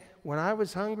said, when I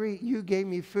was hungry, you gave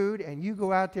me food and you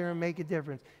go out there and make a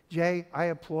difference. Jay, I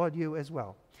applaud you as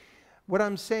well. What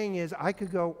I'm saying is I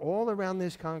could go all around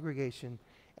this congregation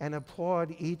and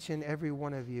applaud each and every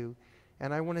one of you.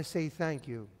 And I want to say thank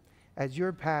you as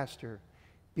your pastor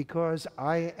because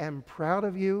I am proud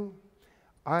of you.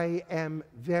 I am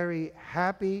very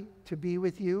happy to be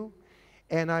with you,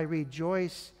 and I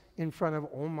rejoice in front of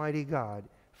Almighty God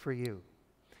for you.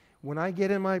 When I get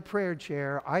in my prayer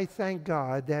chair, I thank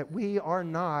God that we are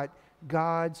not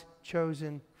God's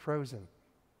chosen frozen.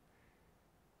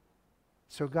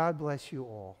 So God bless you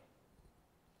all.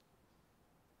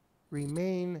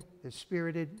 Remain the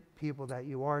spirited people that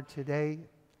you are today.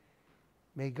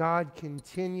 May God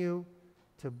continue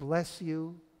to bless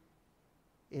you,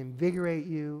 invigorate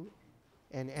you,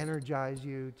 and energize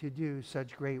you to do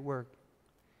such great work.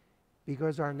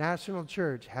 Because our national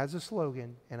church has a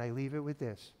slogan, and I leave it with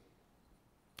this: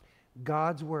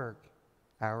 God's work,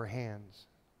 our hands.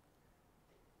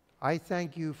 I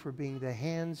thank you for being the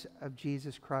hands of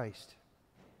Jesus Christ,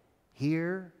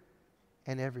 here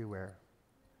and everywhere,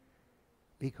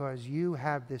 because you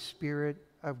have the Spirit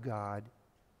of God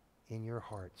in your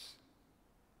hearts.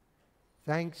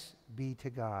 Thanks be to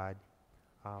God.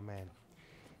 Amen.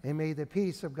 And may the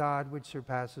peace of God, which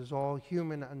surpasses all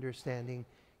human understanding,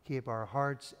 keep our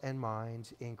hearts and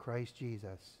minds in Christ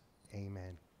Jesus.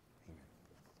 Amen.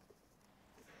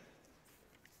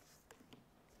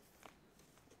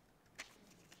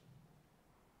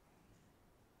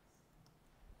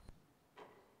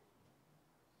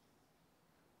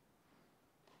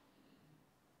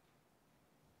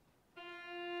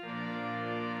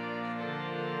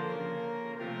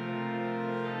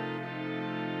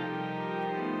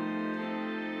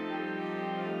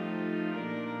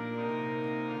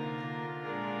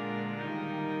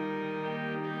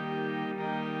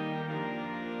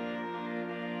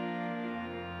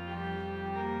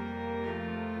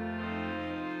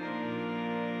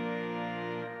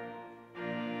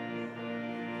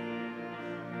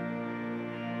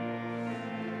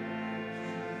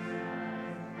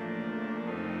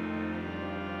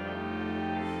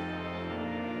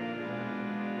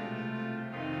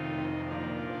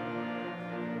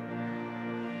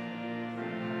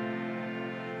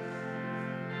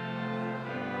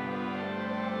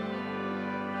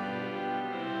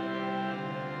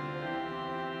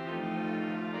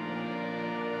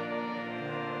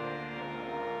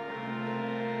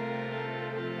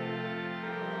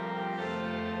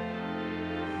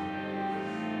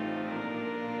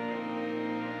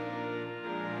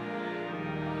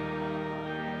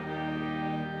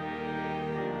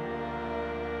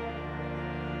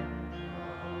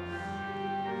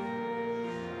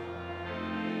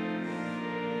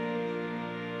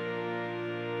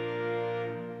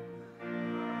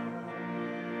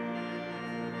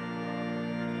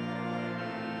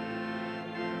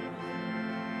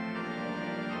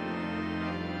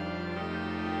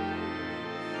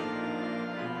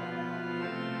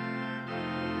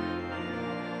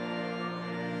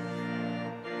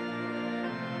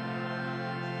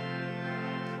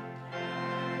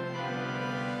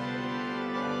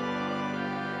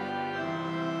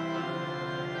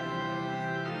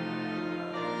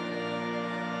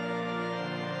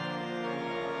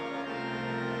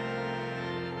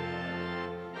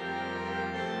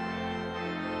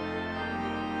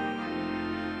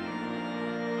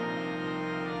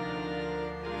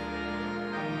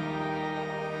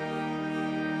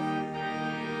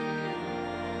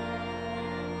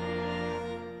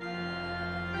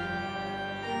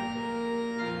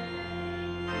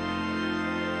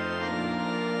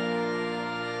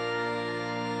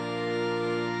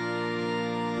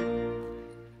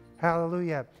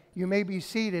 Hallelujah. You may be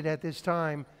seated at this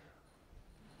time.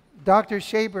 Dr.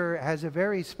 Shaper has a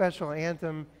very special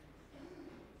anthem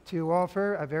to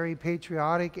offer, a very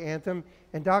patriotic anthem.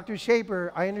 And Dr.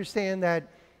 Shaper, I understand that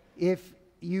if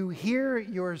you hear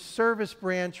your service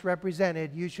branch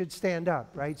represented, you should stand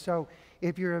up, right? So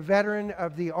if you're a veteran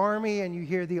of the Army and you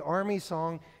hear the Army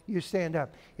song, you stand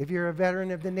up. If you're a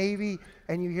veteran of the Navy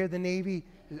and you hear the Navy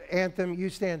anthem, you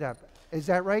stand up. Is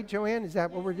that right, Joanne? Is that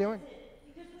what we're doing?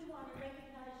 Because we want to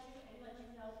recognize you and let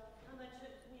you know how much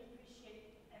we appreciate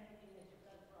everything that you've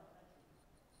done for our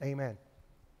country. Amen.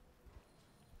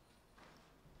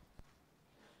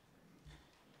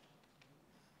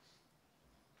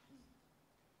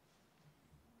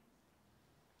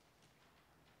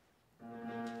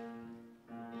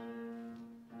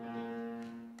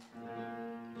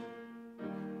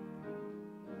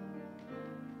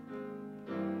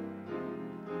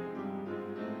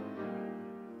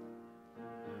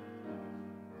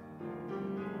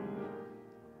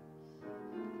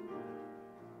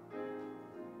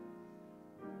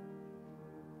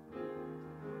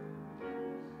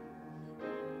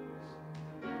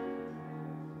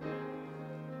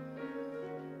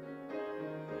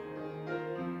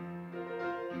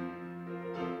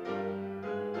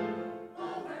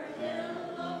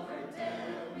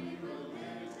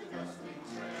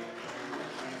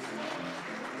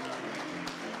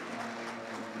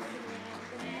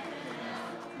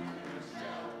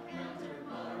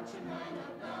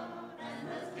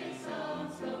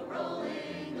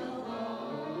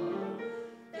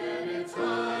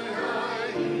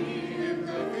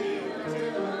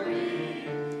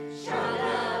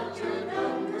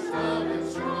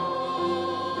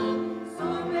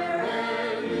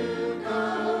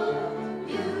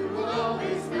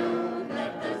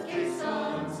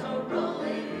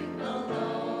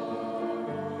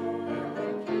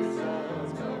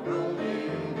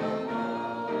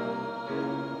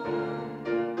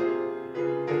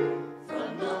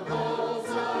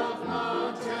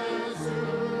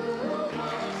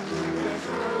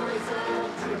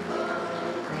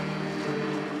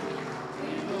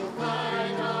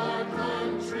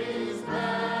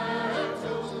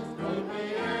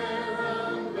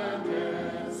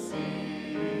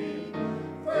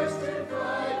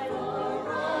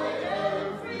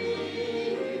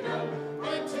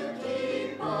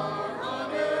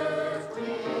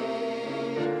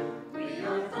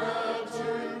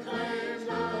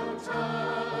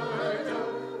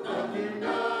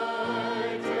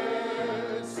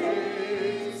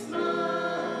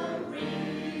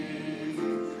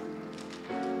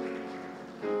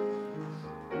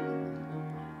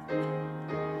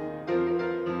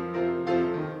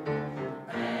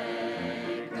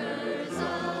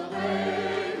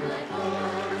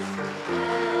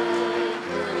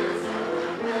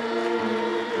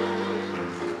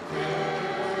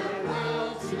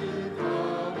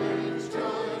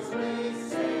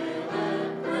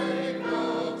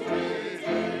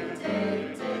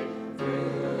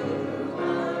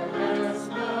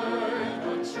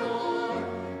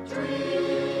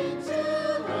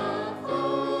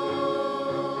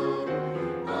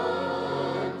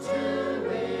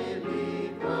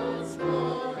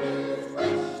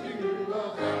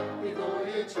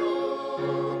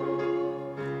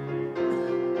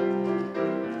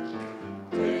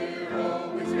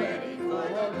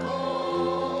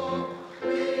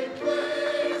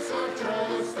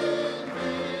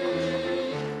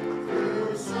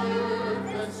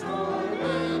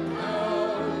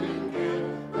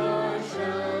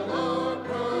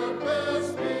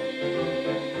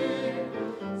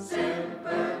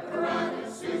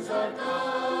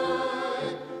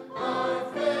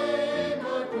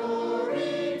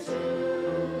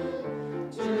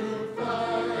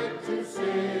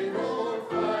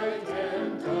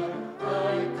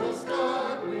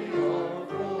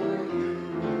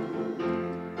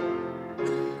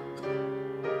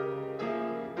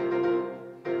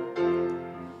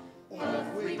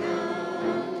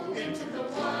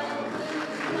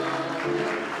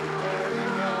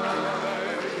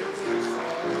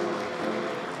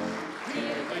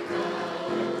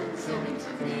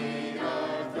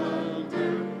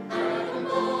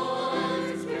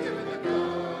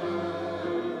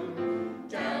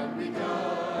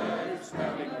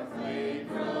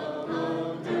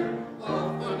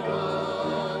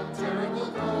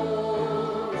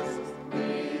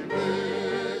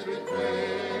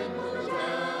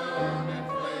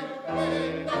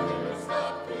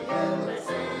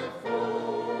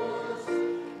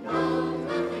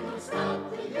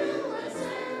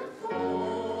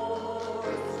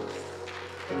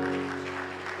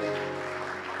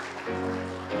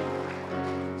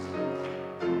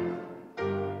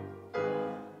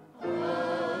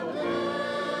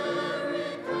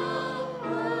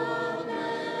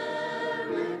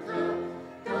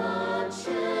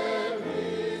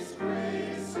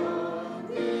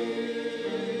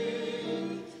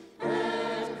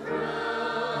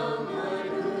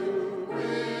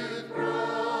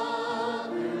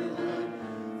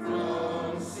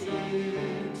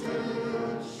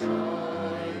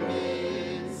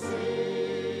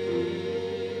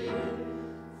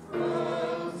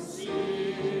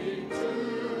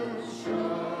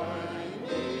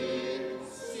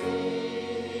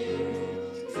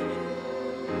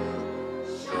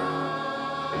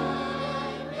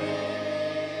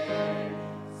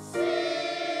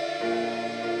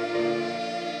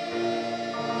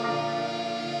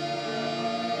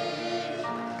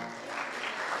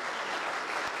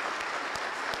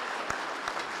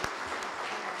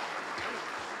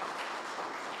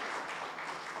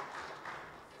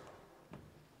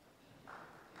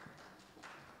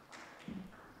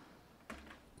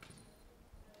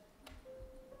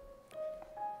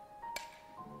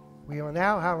 We will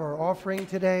now have our offering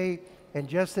today, and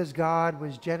just as God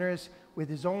was generous with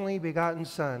his only begotten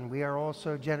Son, we are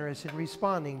also generous in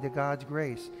responding to God's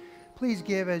grace. Please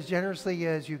give as generously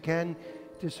as you can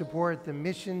to support the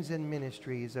missions and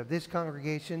ministries of this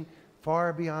congregation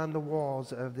far beyond the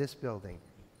walls of this building.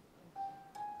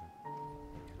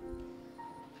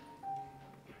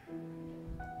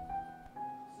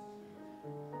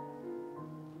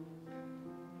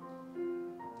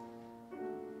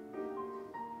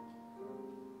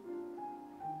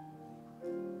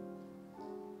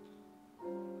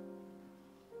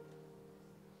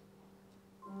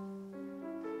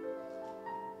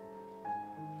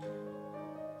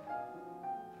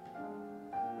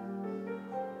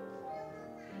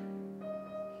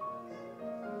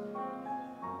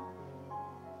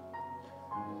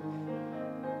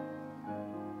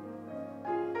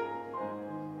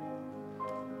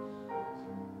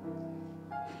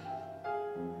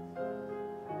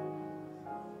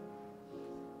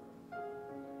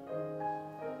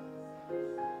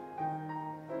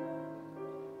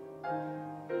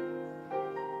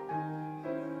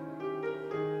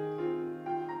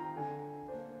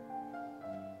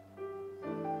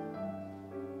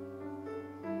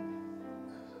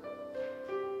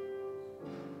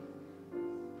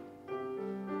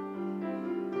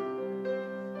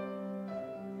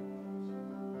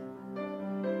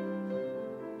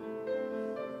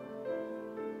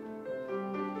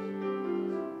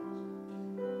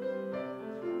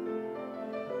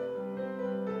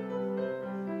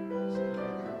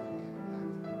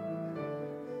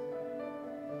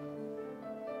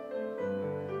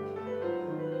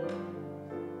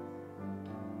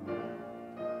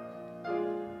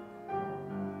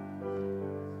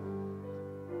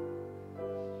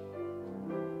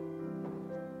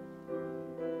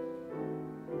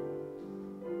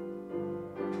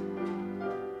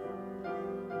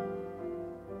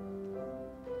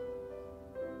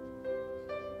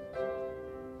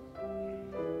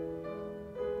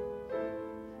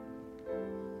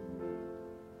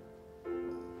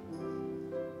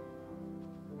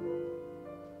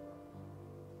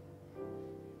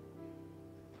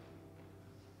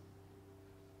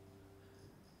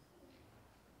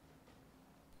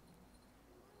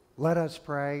 Let us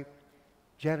pray.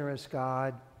 Generous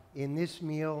God, in this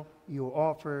meal you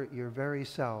offer your very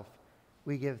self.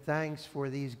 We give thanks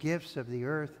for these gifts of the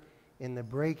earth. In the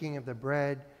breaking of the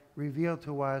bread, reveal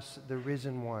to us the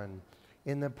risen one.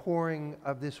 In the pouring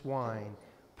of this wine,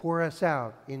 pour us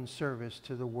out in service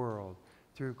to the world.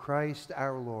 Through Christ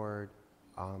our Lord.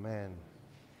 Amen.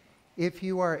 If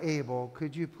you are able,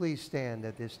 could you please stand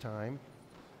at this time?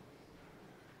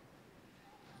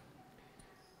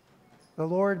 The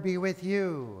Lord be with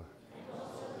you. And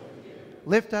also with you.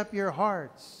 Lift up your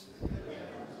hearts.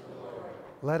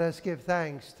 Let us give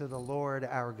thanks to the Lord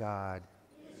our God.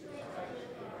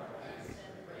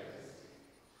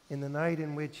 In the night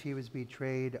in which he was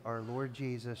betrayed, our Lord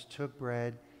Jesus took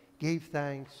bread, gave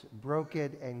thanks, broke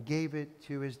it, and gave it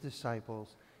to his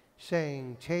disciples,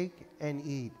 saying, "Take and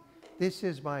eat. This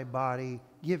is my body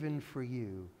given for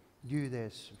you. Do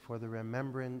this for the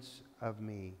remembrance of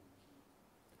me."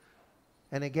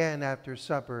 And again after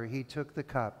supper he took the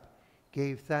cup,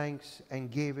 gave thanks,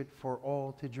 and gave it for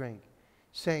all to drink,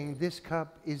 saying, "This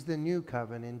cup is the new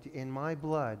covenant in my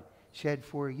blood, shed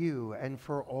for you and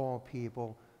for all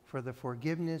people, for the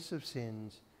forgiveness of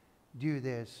sins. Do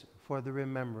this for the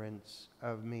remembrance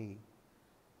of me."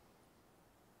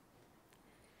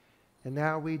 And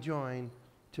now we join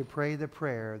to pray the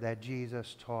prayer that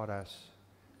Jesus taught us.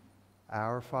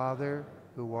 Our Father,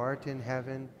 who art in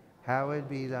heaven, hallowed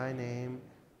be thy name.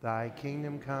 Thy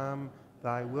kingdom come,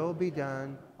 thy will be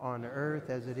done on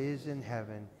earth as it is in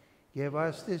heaven. Give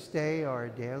us this day our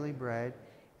daily bread,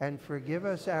 and forgive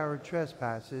us our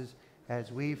trespasses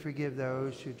as we forgive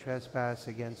those who trespass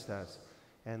against us.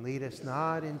 And lead us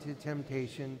not into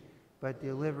temptation, but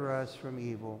deliver us from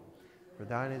evil. For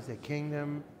thine is the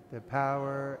kingdom, the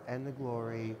power, and the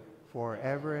glory,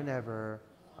 forever and ever.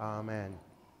 Amen.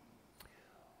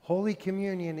 Holy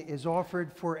Communion is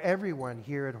offered for everyone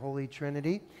here at Holy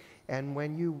Trinity. And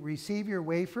when you receive your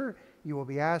wafer, you will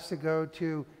be asked to go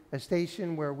to a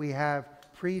station where we have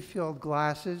pre-filled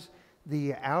glasses.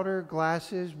 The outer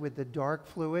glasses with the dark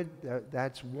fluid,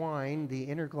 that's wine. The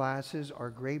inner glasses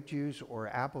are grape juice or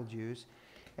apple juice.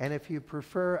 And if you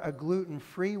prefer a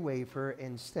gluten-free wafer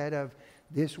instead of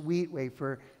this wheat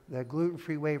wafer, the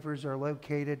gluten-free wafers are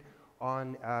located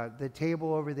on the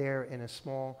table over there in a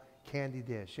small candy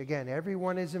dish. Again,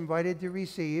 everyone is invited to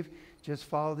receive. Just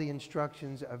follow the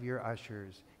instructions of your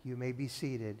ushers. You may be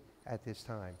seated at this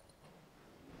time.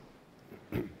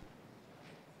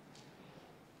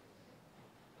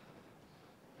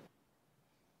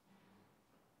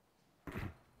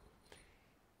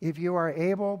 If you are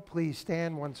able, please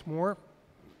stand once more.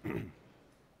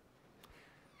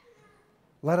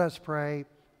 Let us pray.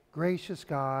 Gracious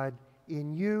God,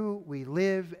 in you we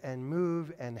live and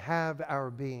move and have our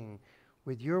being.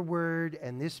 With your word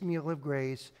and this meal of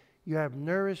grace, you have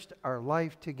nourished our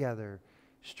life together.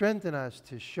 Strengthen us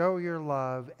to show your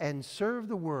love and serve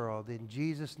the world. In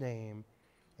Jesus' name,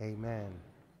 amen.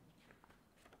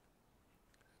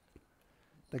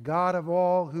 The God of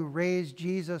all who raised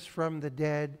Jesus from the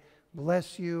dead,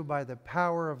 bless you by the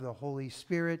power of the Holy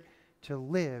Spirit to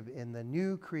live in the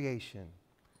new creation.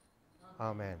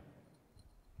 Amen.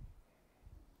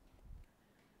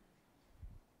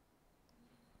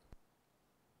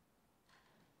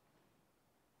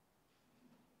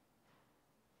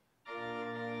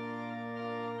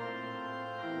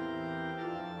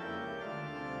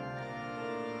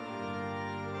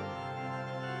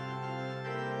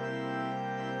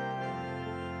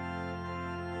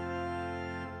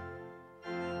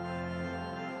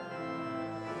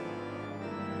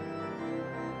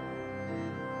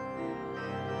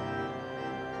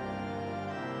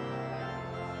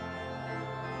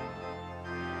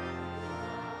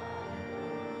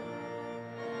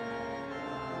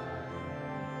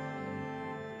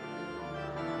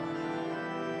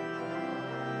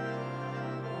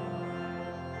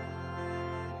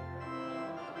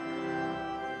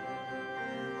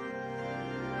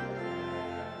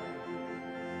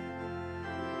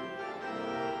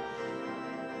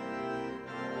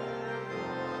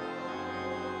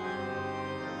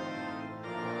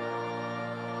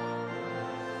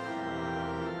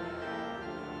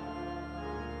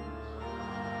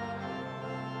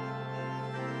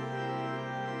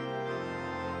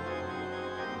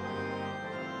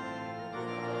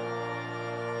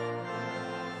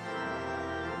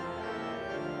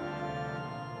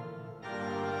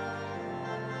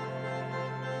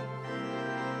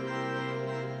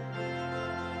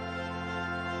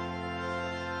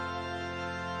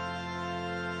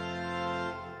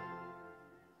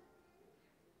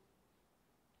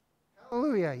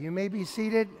 Hallelujah. You may be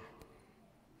seated.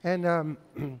 And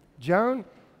Joan,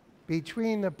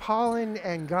 between the pollen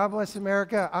and God Bless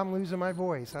America, I'm losing my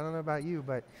voice. I don't know about you,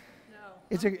 but No.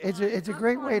 it's a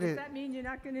great way to. Does that mean you're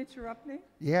not going to interrupt me?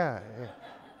 Yeah.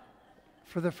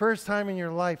 For the first time in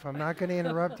your life, I'm not going to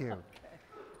interrupt you.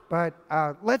 But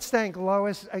let's thank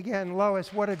Lois again.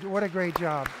 Lois, what a great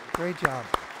job. Great job.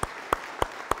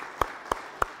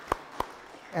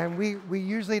 And we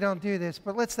usually don't do this,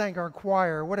 but let's thank our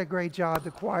choir. What a great job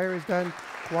the choir has done.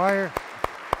 Choir.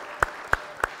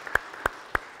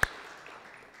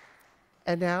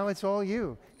 And now it's all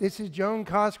you. This is Joan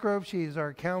Cosgrove. She's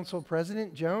our council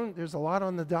president. Joan, there's a lot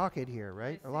on the docket here,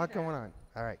 right? A lot going on.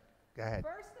 All right, go ahead.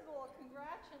 First of all,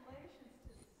 congratulations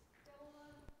to Stella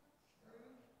Ruth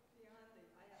Biondi.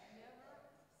 I have never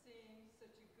seen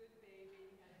such a good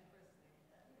baby at a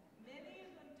christening. Many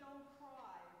of them don't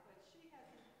cry, but she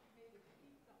hasn't made a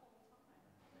peep the whole time.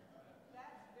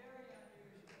 That's very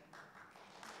unusual.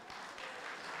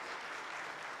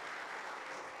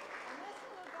 And this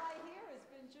little guy here has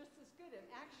been just as good, and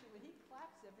actually he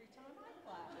claps every time I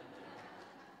clap.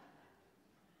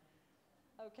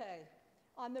 Okay.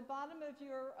 On the bottom of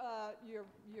your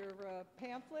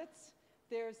pamphlets,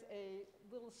 there's a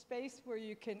little space where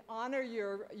you can honor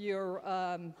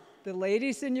the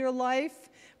ladies in your life,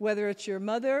 whether it's your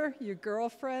mother, your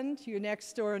girlfriend, your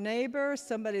next door neighbor,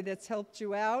 somebody that's helped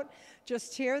you out.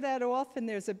 Just tear that off, and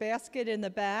there's a basket in the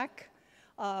back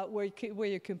where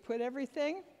you can put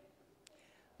everything.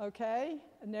 Okay.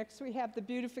 Next, we have the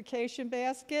beautification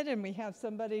basket, and we have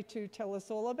somebody to tell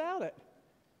us all about it.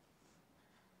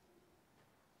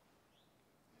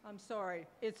 I'm sorry,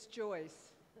 it's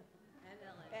Joyce. And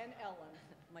Ellen. And Ellen.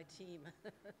 My team.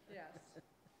 Yes.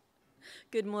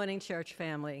 Good morning, church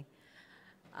family.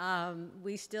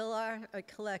 We still are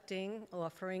collecting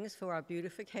offerings for our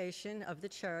beautification of the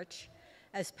church.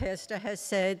 As Pastor has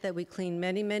said, that we clean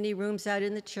many, many rooms out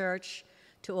in the church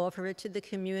to offer it to the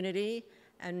community.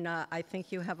 And I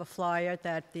think you have a flyer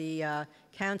that the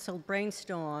council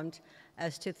brainstormed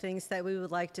as to things that we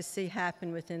would like to see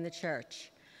happen within the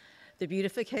church. The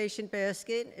beautification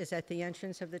basket is at the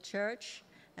entrance of the church,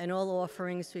 and all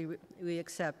offerings we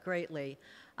accept greatly.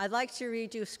 I'd like to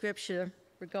read you scripture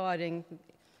regarding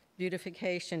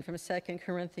beautification from 2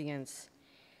 Corinthians.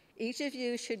 Each of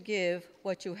you should give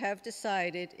what you have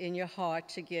decided in your heart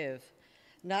to give,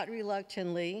 not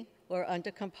reluctantly or under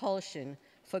compulsion,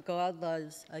 for God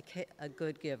loves a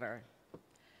good giver.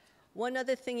 One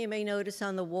other thing you may notice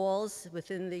on the walls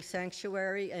within the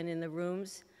sanctuary and in the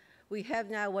rooms, we have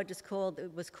now what was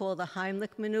called the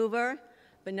Heimlich maneuver,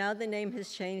 but now the name has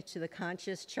changed to the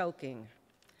conscious choking.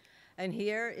 And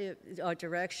here are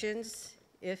directions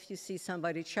if you see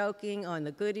somebody choking on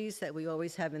the goodies that we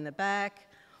always have in the back,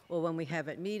 or when we have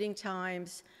at meeting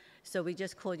times. So we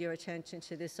just call your attention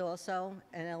to this also,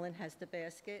 and Ellen has the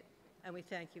basket, and we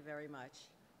thank you very much.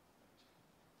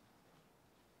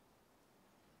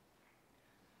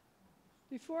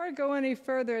 Before I go any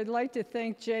further, I'd like to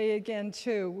thank Jay again,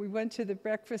 too. We went to the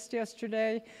breakfast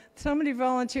yesterday. So many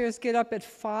volunteers get up at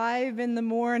 5 in the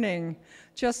morning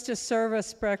just to serve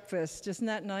us breakfast. Isn't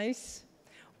that nice?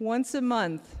 Once a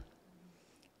month.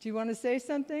 Do you want to say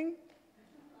something?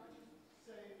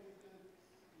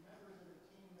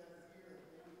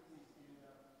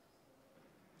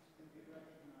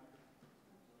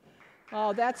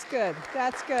 Oh, that's good.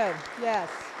 That's good. Yes.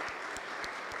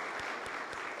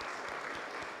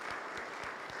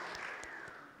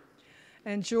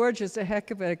 And George is a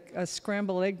heck of a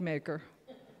scrambled egg maker.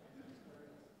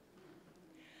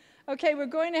 Okay, we're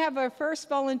going to have our first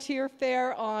volunteer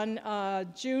fair on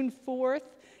June 4th.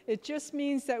 It just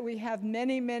means that we have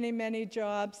many, many, many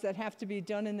jobs that have to be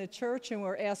done in the church, and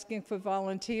we're asking for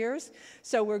volunteers.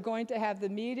 So we're going to have the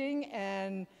meeting,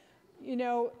 and, you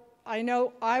know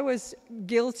I was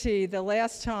guilty the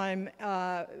last time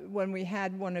when we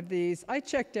had one of these. I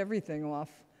checked everything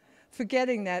off,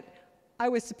 forgetting that I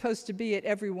was supposed to be at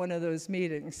every one of those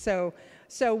meetings.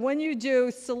 So when you do,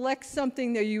 select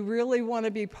something that you really want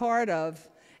to be part of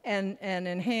and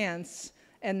enhance,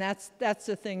 and that's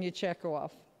the thing you check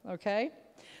off, okay?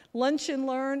 Lunch and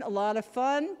learn, a lot of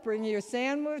fun. Bring your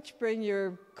sandwich, bring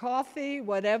your coffee,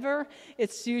 whatever.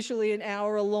 It's usually an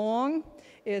hour long.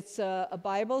 It's a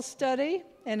Bible study,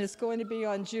 and it's going to be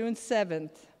on June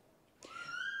 7th.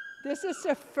 This is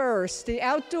the first. The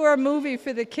outdoor movie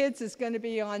for the kids is going to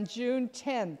be on June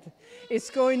 10th.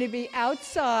 It's going to be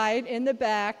outside in the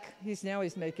back. Now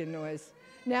he's making noise.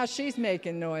 Now she's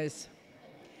making noise.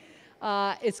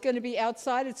 It's going to be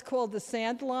outside. It's called The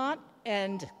Sandlot,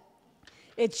 and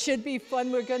it should be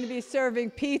fun. We're going to be serving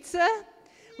pizza.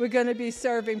 We're going to be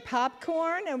serving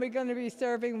popcorn, and we're going to be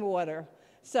serving water.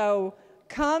 So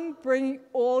come, bring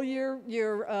all your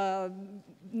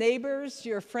neighbors,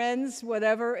 your friends,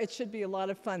 whatever. It should be a lot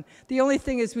of fun. The only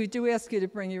thing is we do ask you to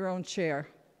bring your own chair,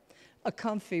 a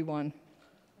comfy one.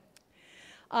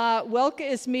 Welka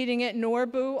is meeting at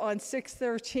Norbu on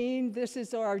 6/13. This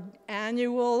is our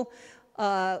annual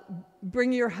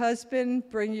bring your husband,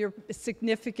 bring your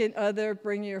significant other,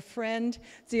 bring your friend.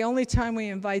 It's the only time we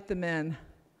invite the men.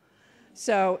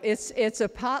 So it's a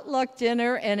potluck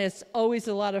dinner, and it's always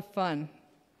a lot of fun.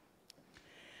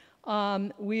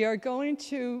 We are going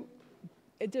to,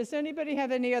 does anybody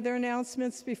have any other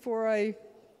announcements before I?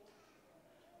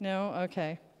 No?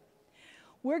 Okay.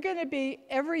 We're going to be,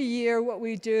 every year what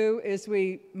we do is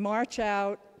we march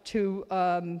out to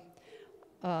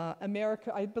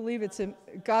America, I believe it's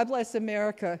God Bless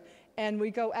America, and we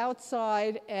go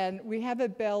outside, and we have a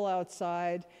bell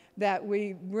outside that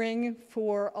we ring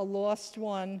for a lost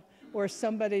one or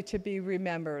somebody to be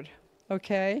remembered,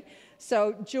 okay?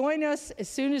 So join us as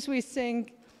soon as we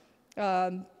sing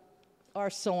our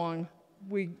song.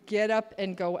 We get up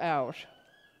and go out.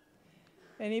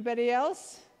 Anybody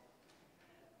else?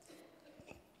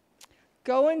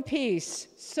 Go in peace.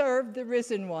 Serve the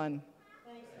risen one.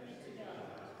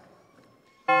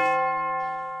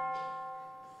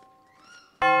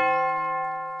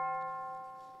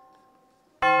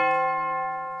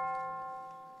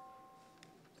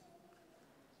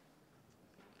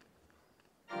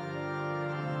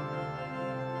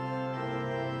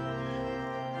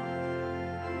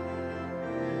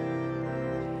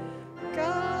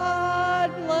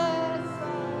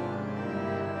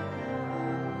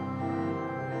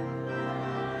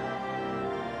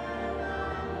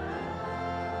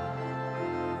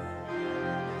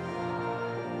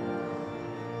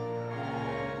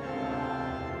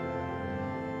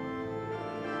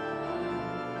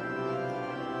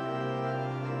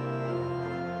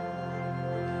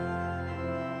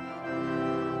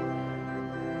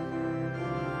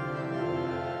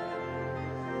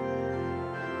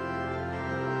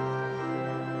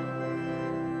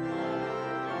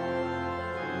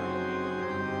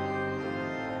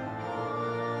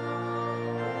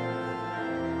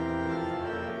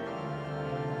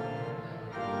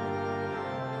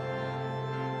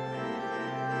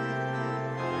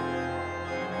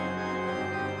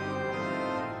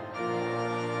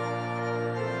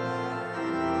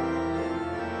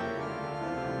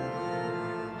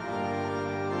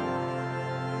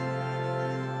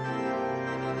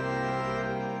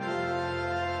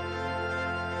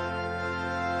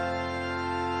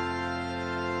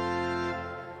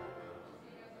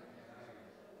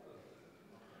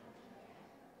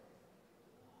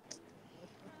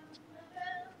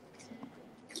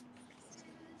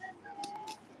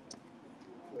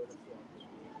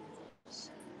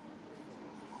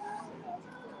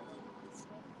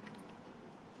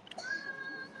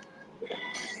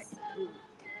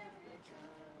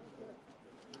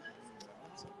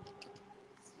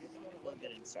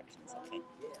 instructions, okay?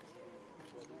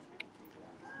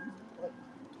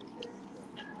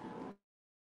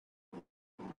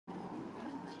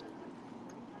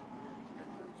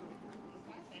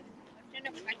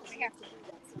 No, back over here.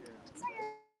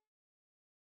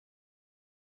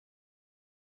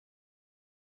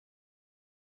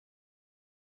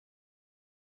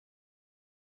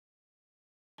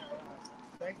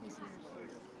 Thank you.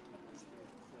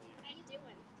 How you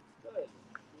doing? Good.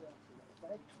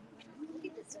 Look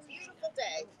at this beautiful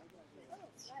day.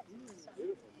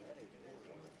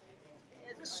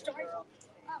 It's a start.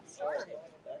 I'm sorry.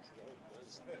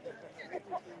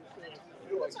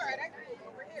 That's all right. I can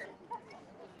go over here.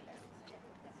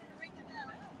 Ring the bell.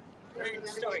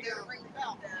 Ring the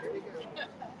bell. There you go.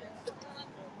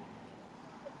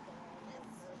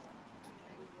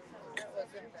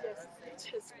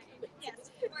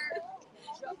 Yes.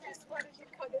 Why did you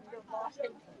cut in the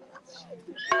bottom?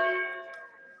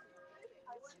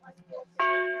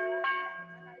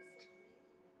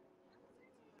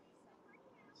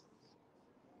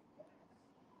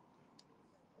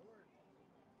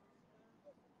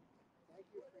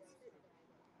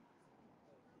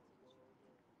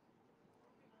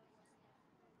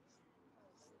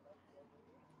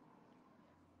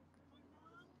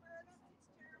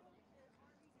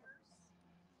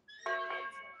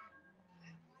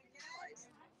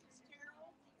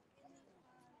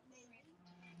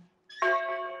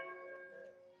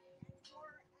 For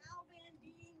Alvin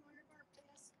being one of our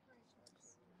best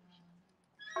friends.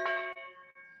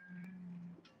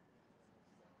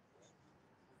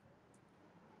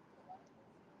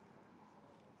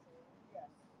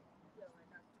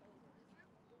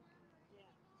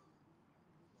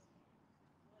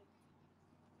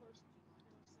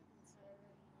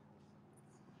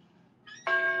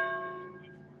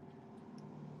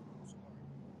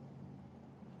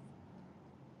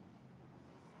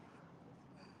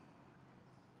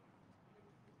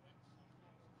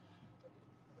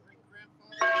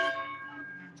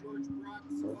 George Brock,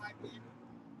 Survive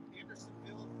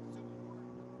Andersonville, Civil War.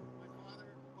 My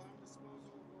father, bomb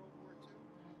disposal, World War II.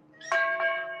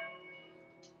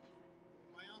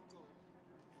 My uncle,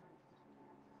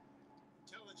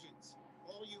 intelligence,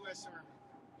 all U.S. Army,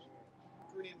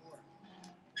 Korean War.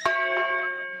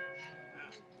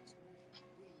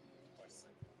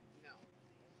 No.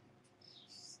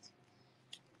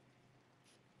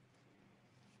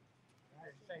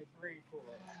 I'd say Marine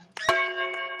Corps.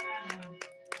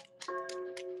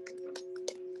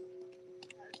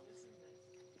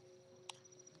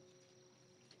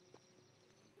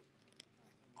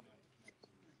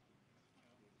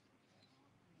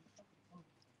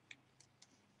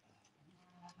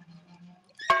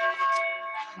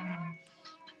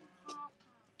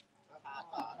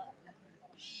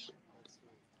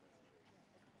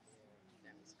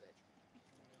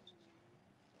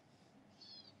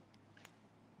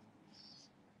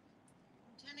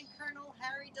 Lieutenant Colonel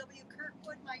Harry W.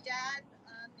 Kirkwood, my dad,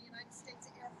 the United States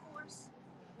Air Force,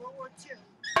 World War II.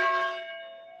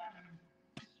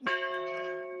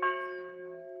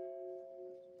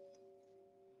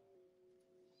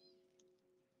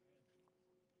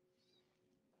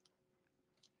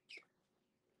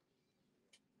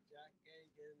 Jack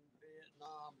Gagan,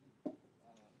 Vietnam,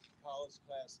 college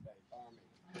classmate, Army.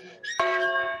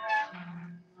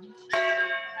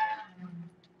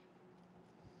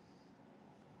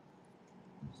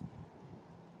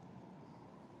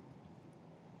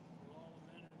 All the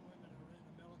men and women who are in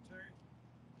the military,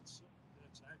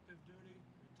 it's active duty,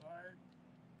 retired,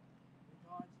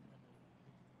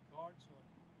 guards,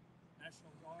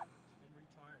 National Guard, and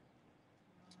retired.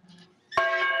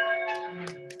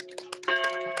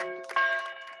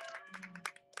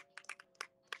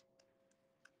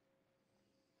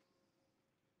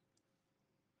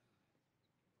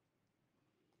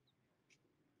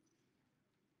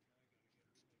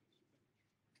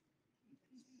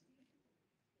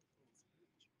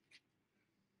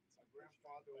 My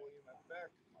grandfather, William F.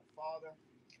 Beck, my father,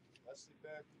 Leslie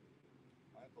Beck,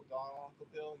 my uncle Donald, Uncle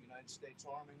Bill, United States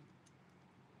Army,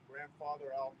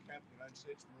 grandfather Al Kemp, United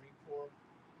States Marine Corps,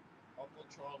 Uncle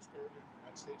Charles Gergen,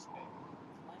 United States Navy.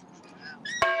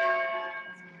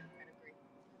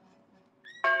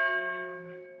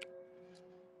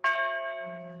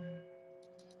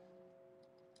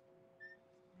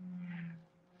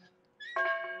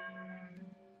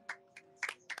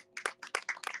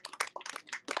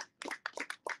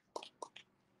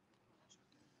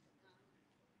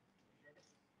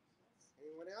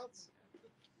 Anyone else?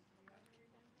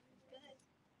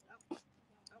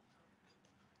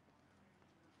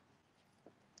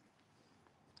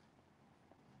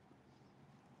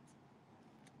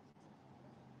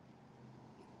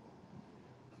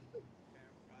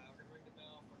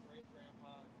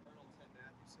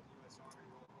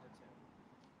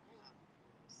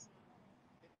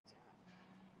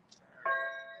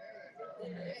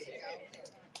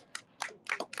 United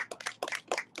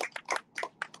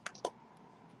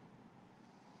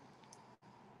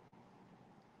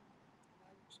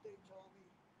States Army,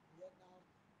 Vietnam,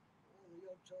 all the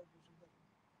young soldiers of the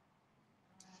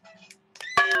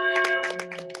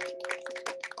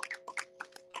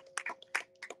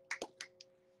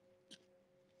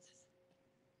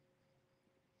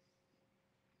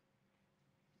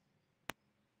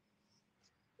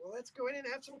Well, let's go in and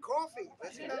have some coffee.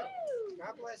 Let's go.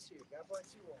 God bless you. God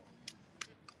bless you all.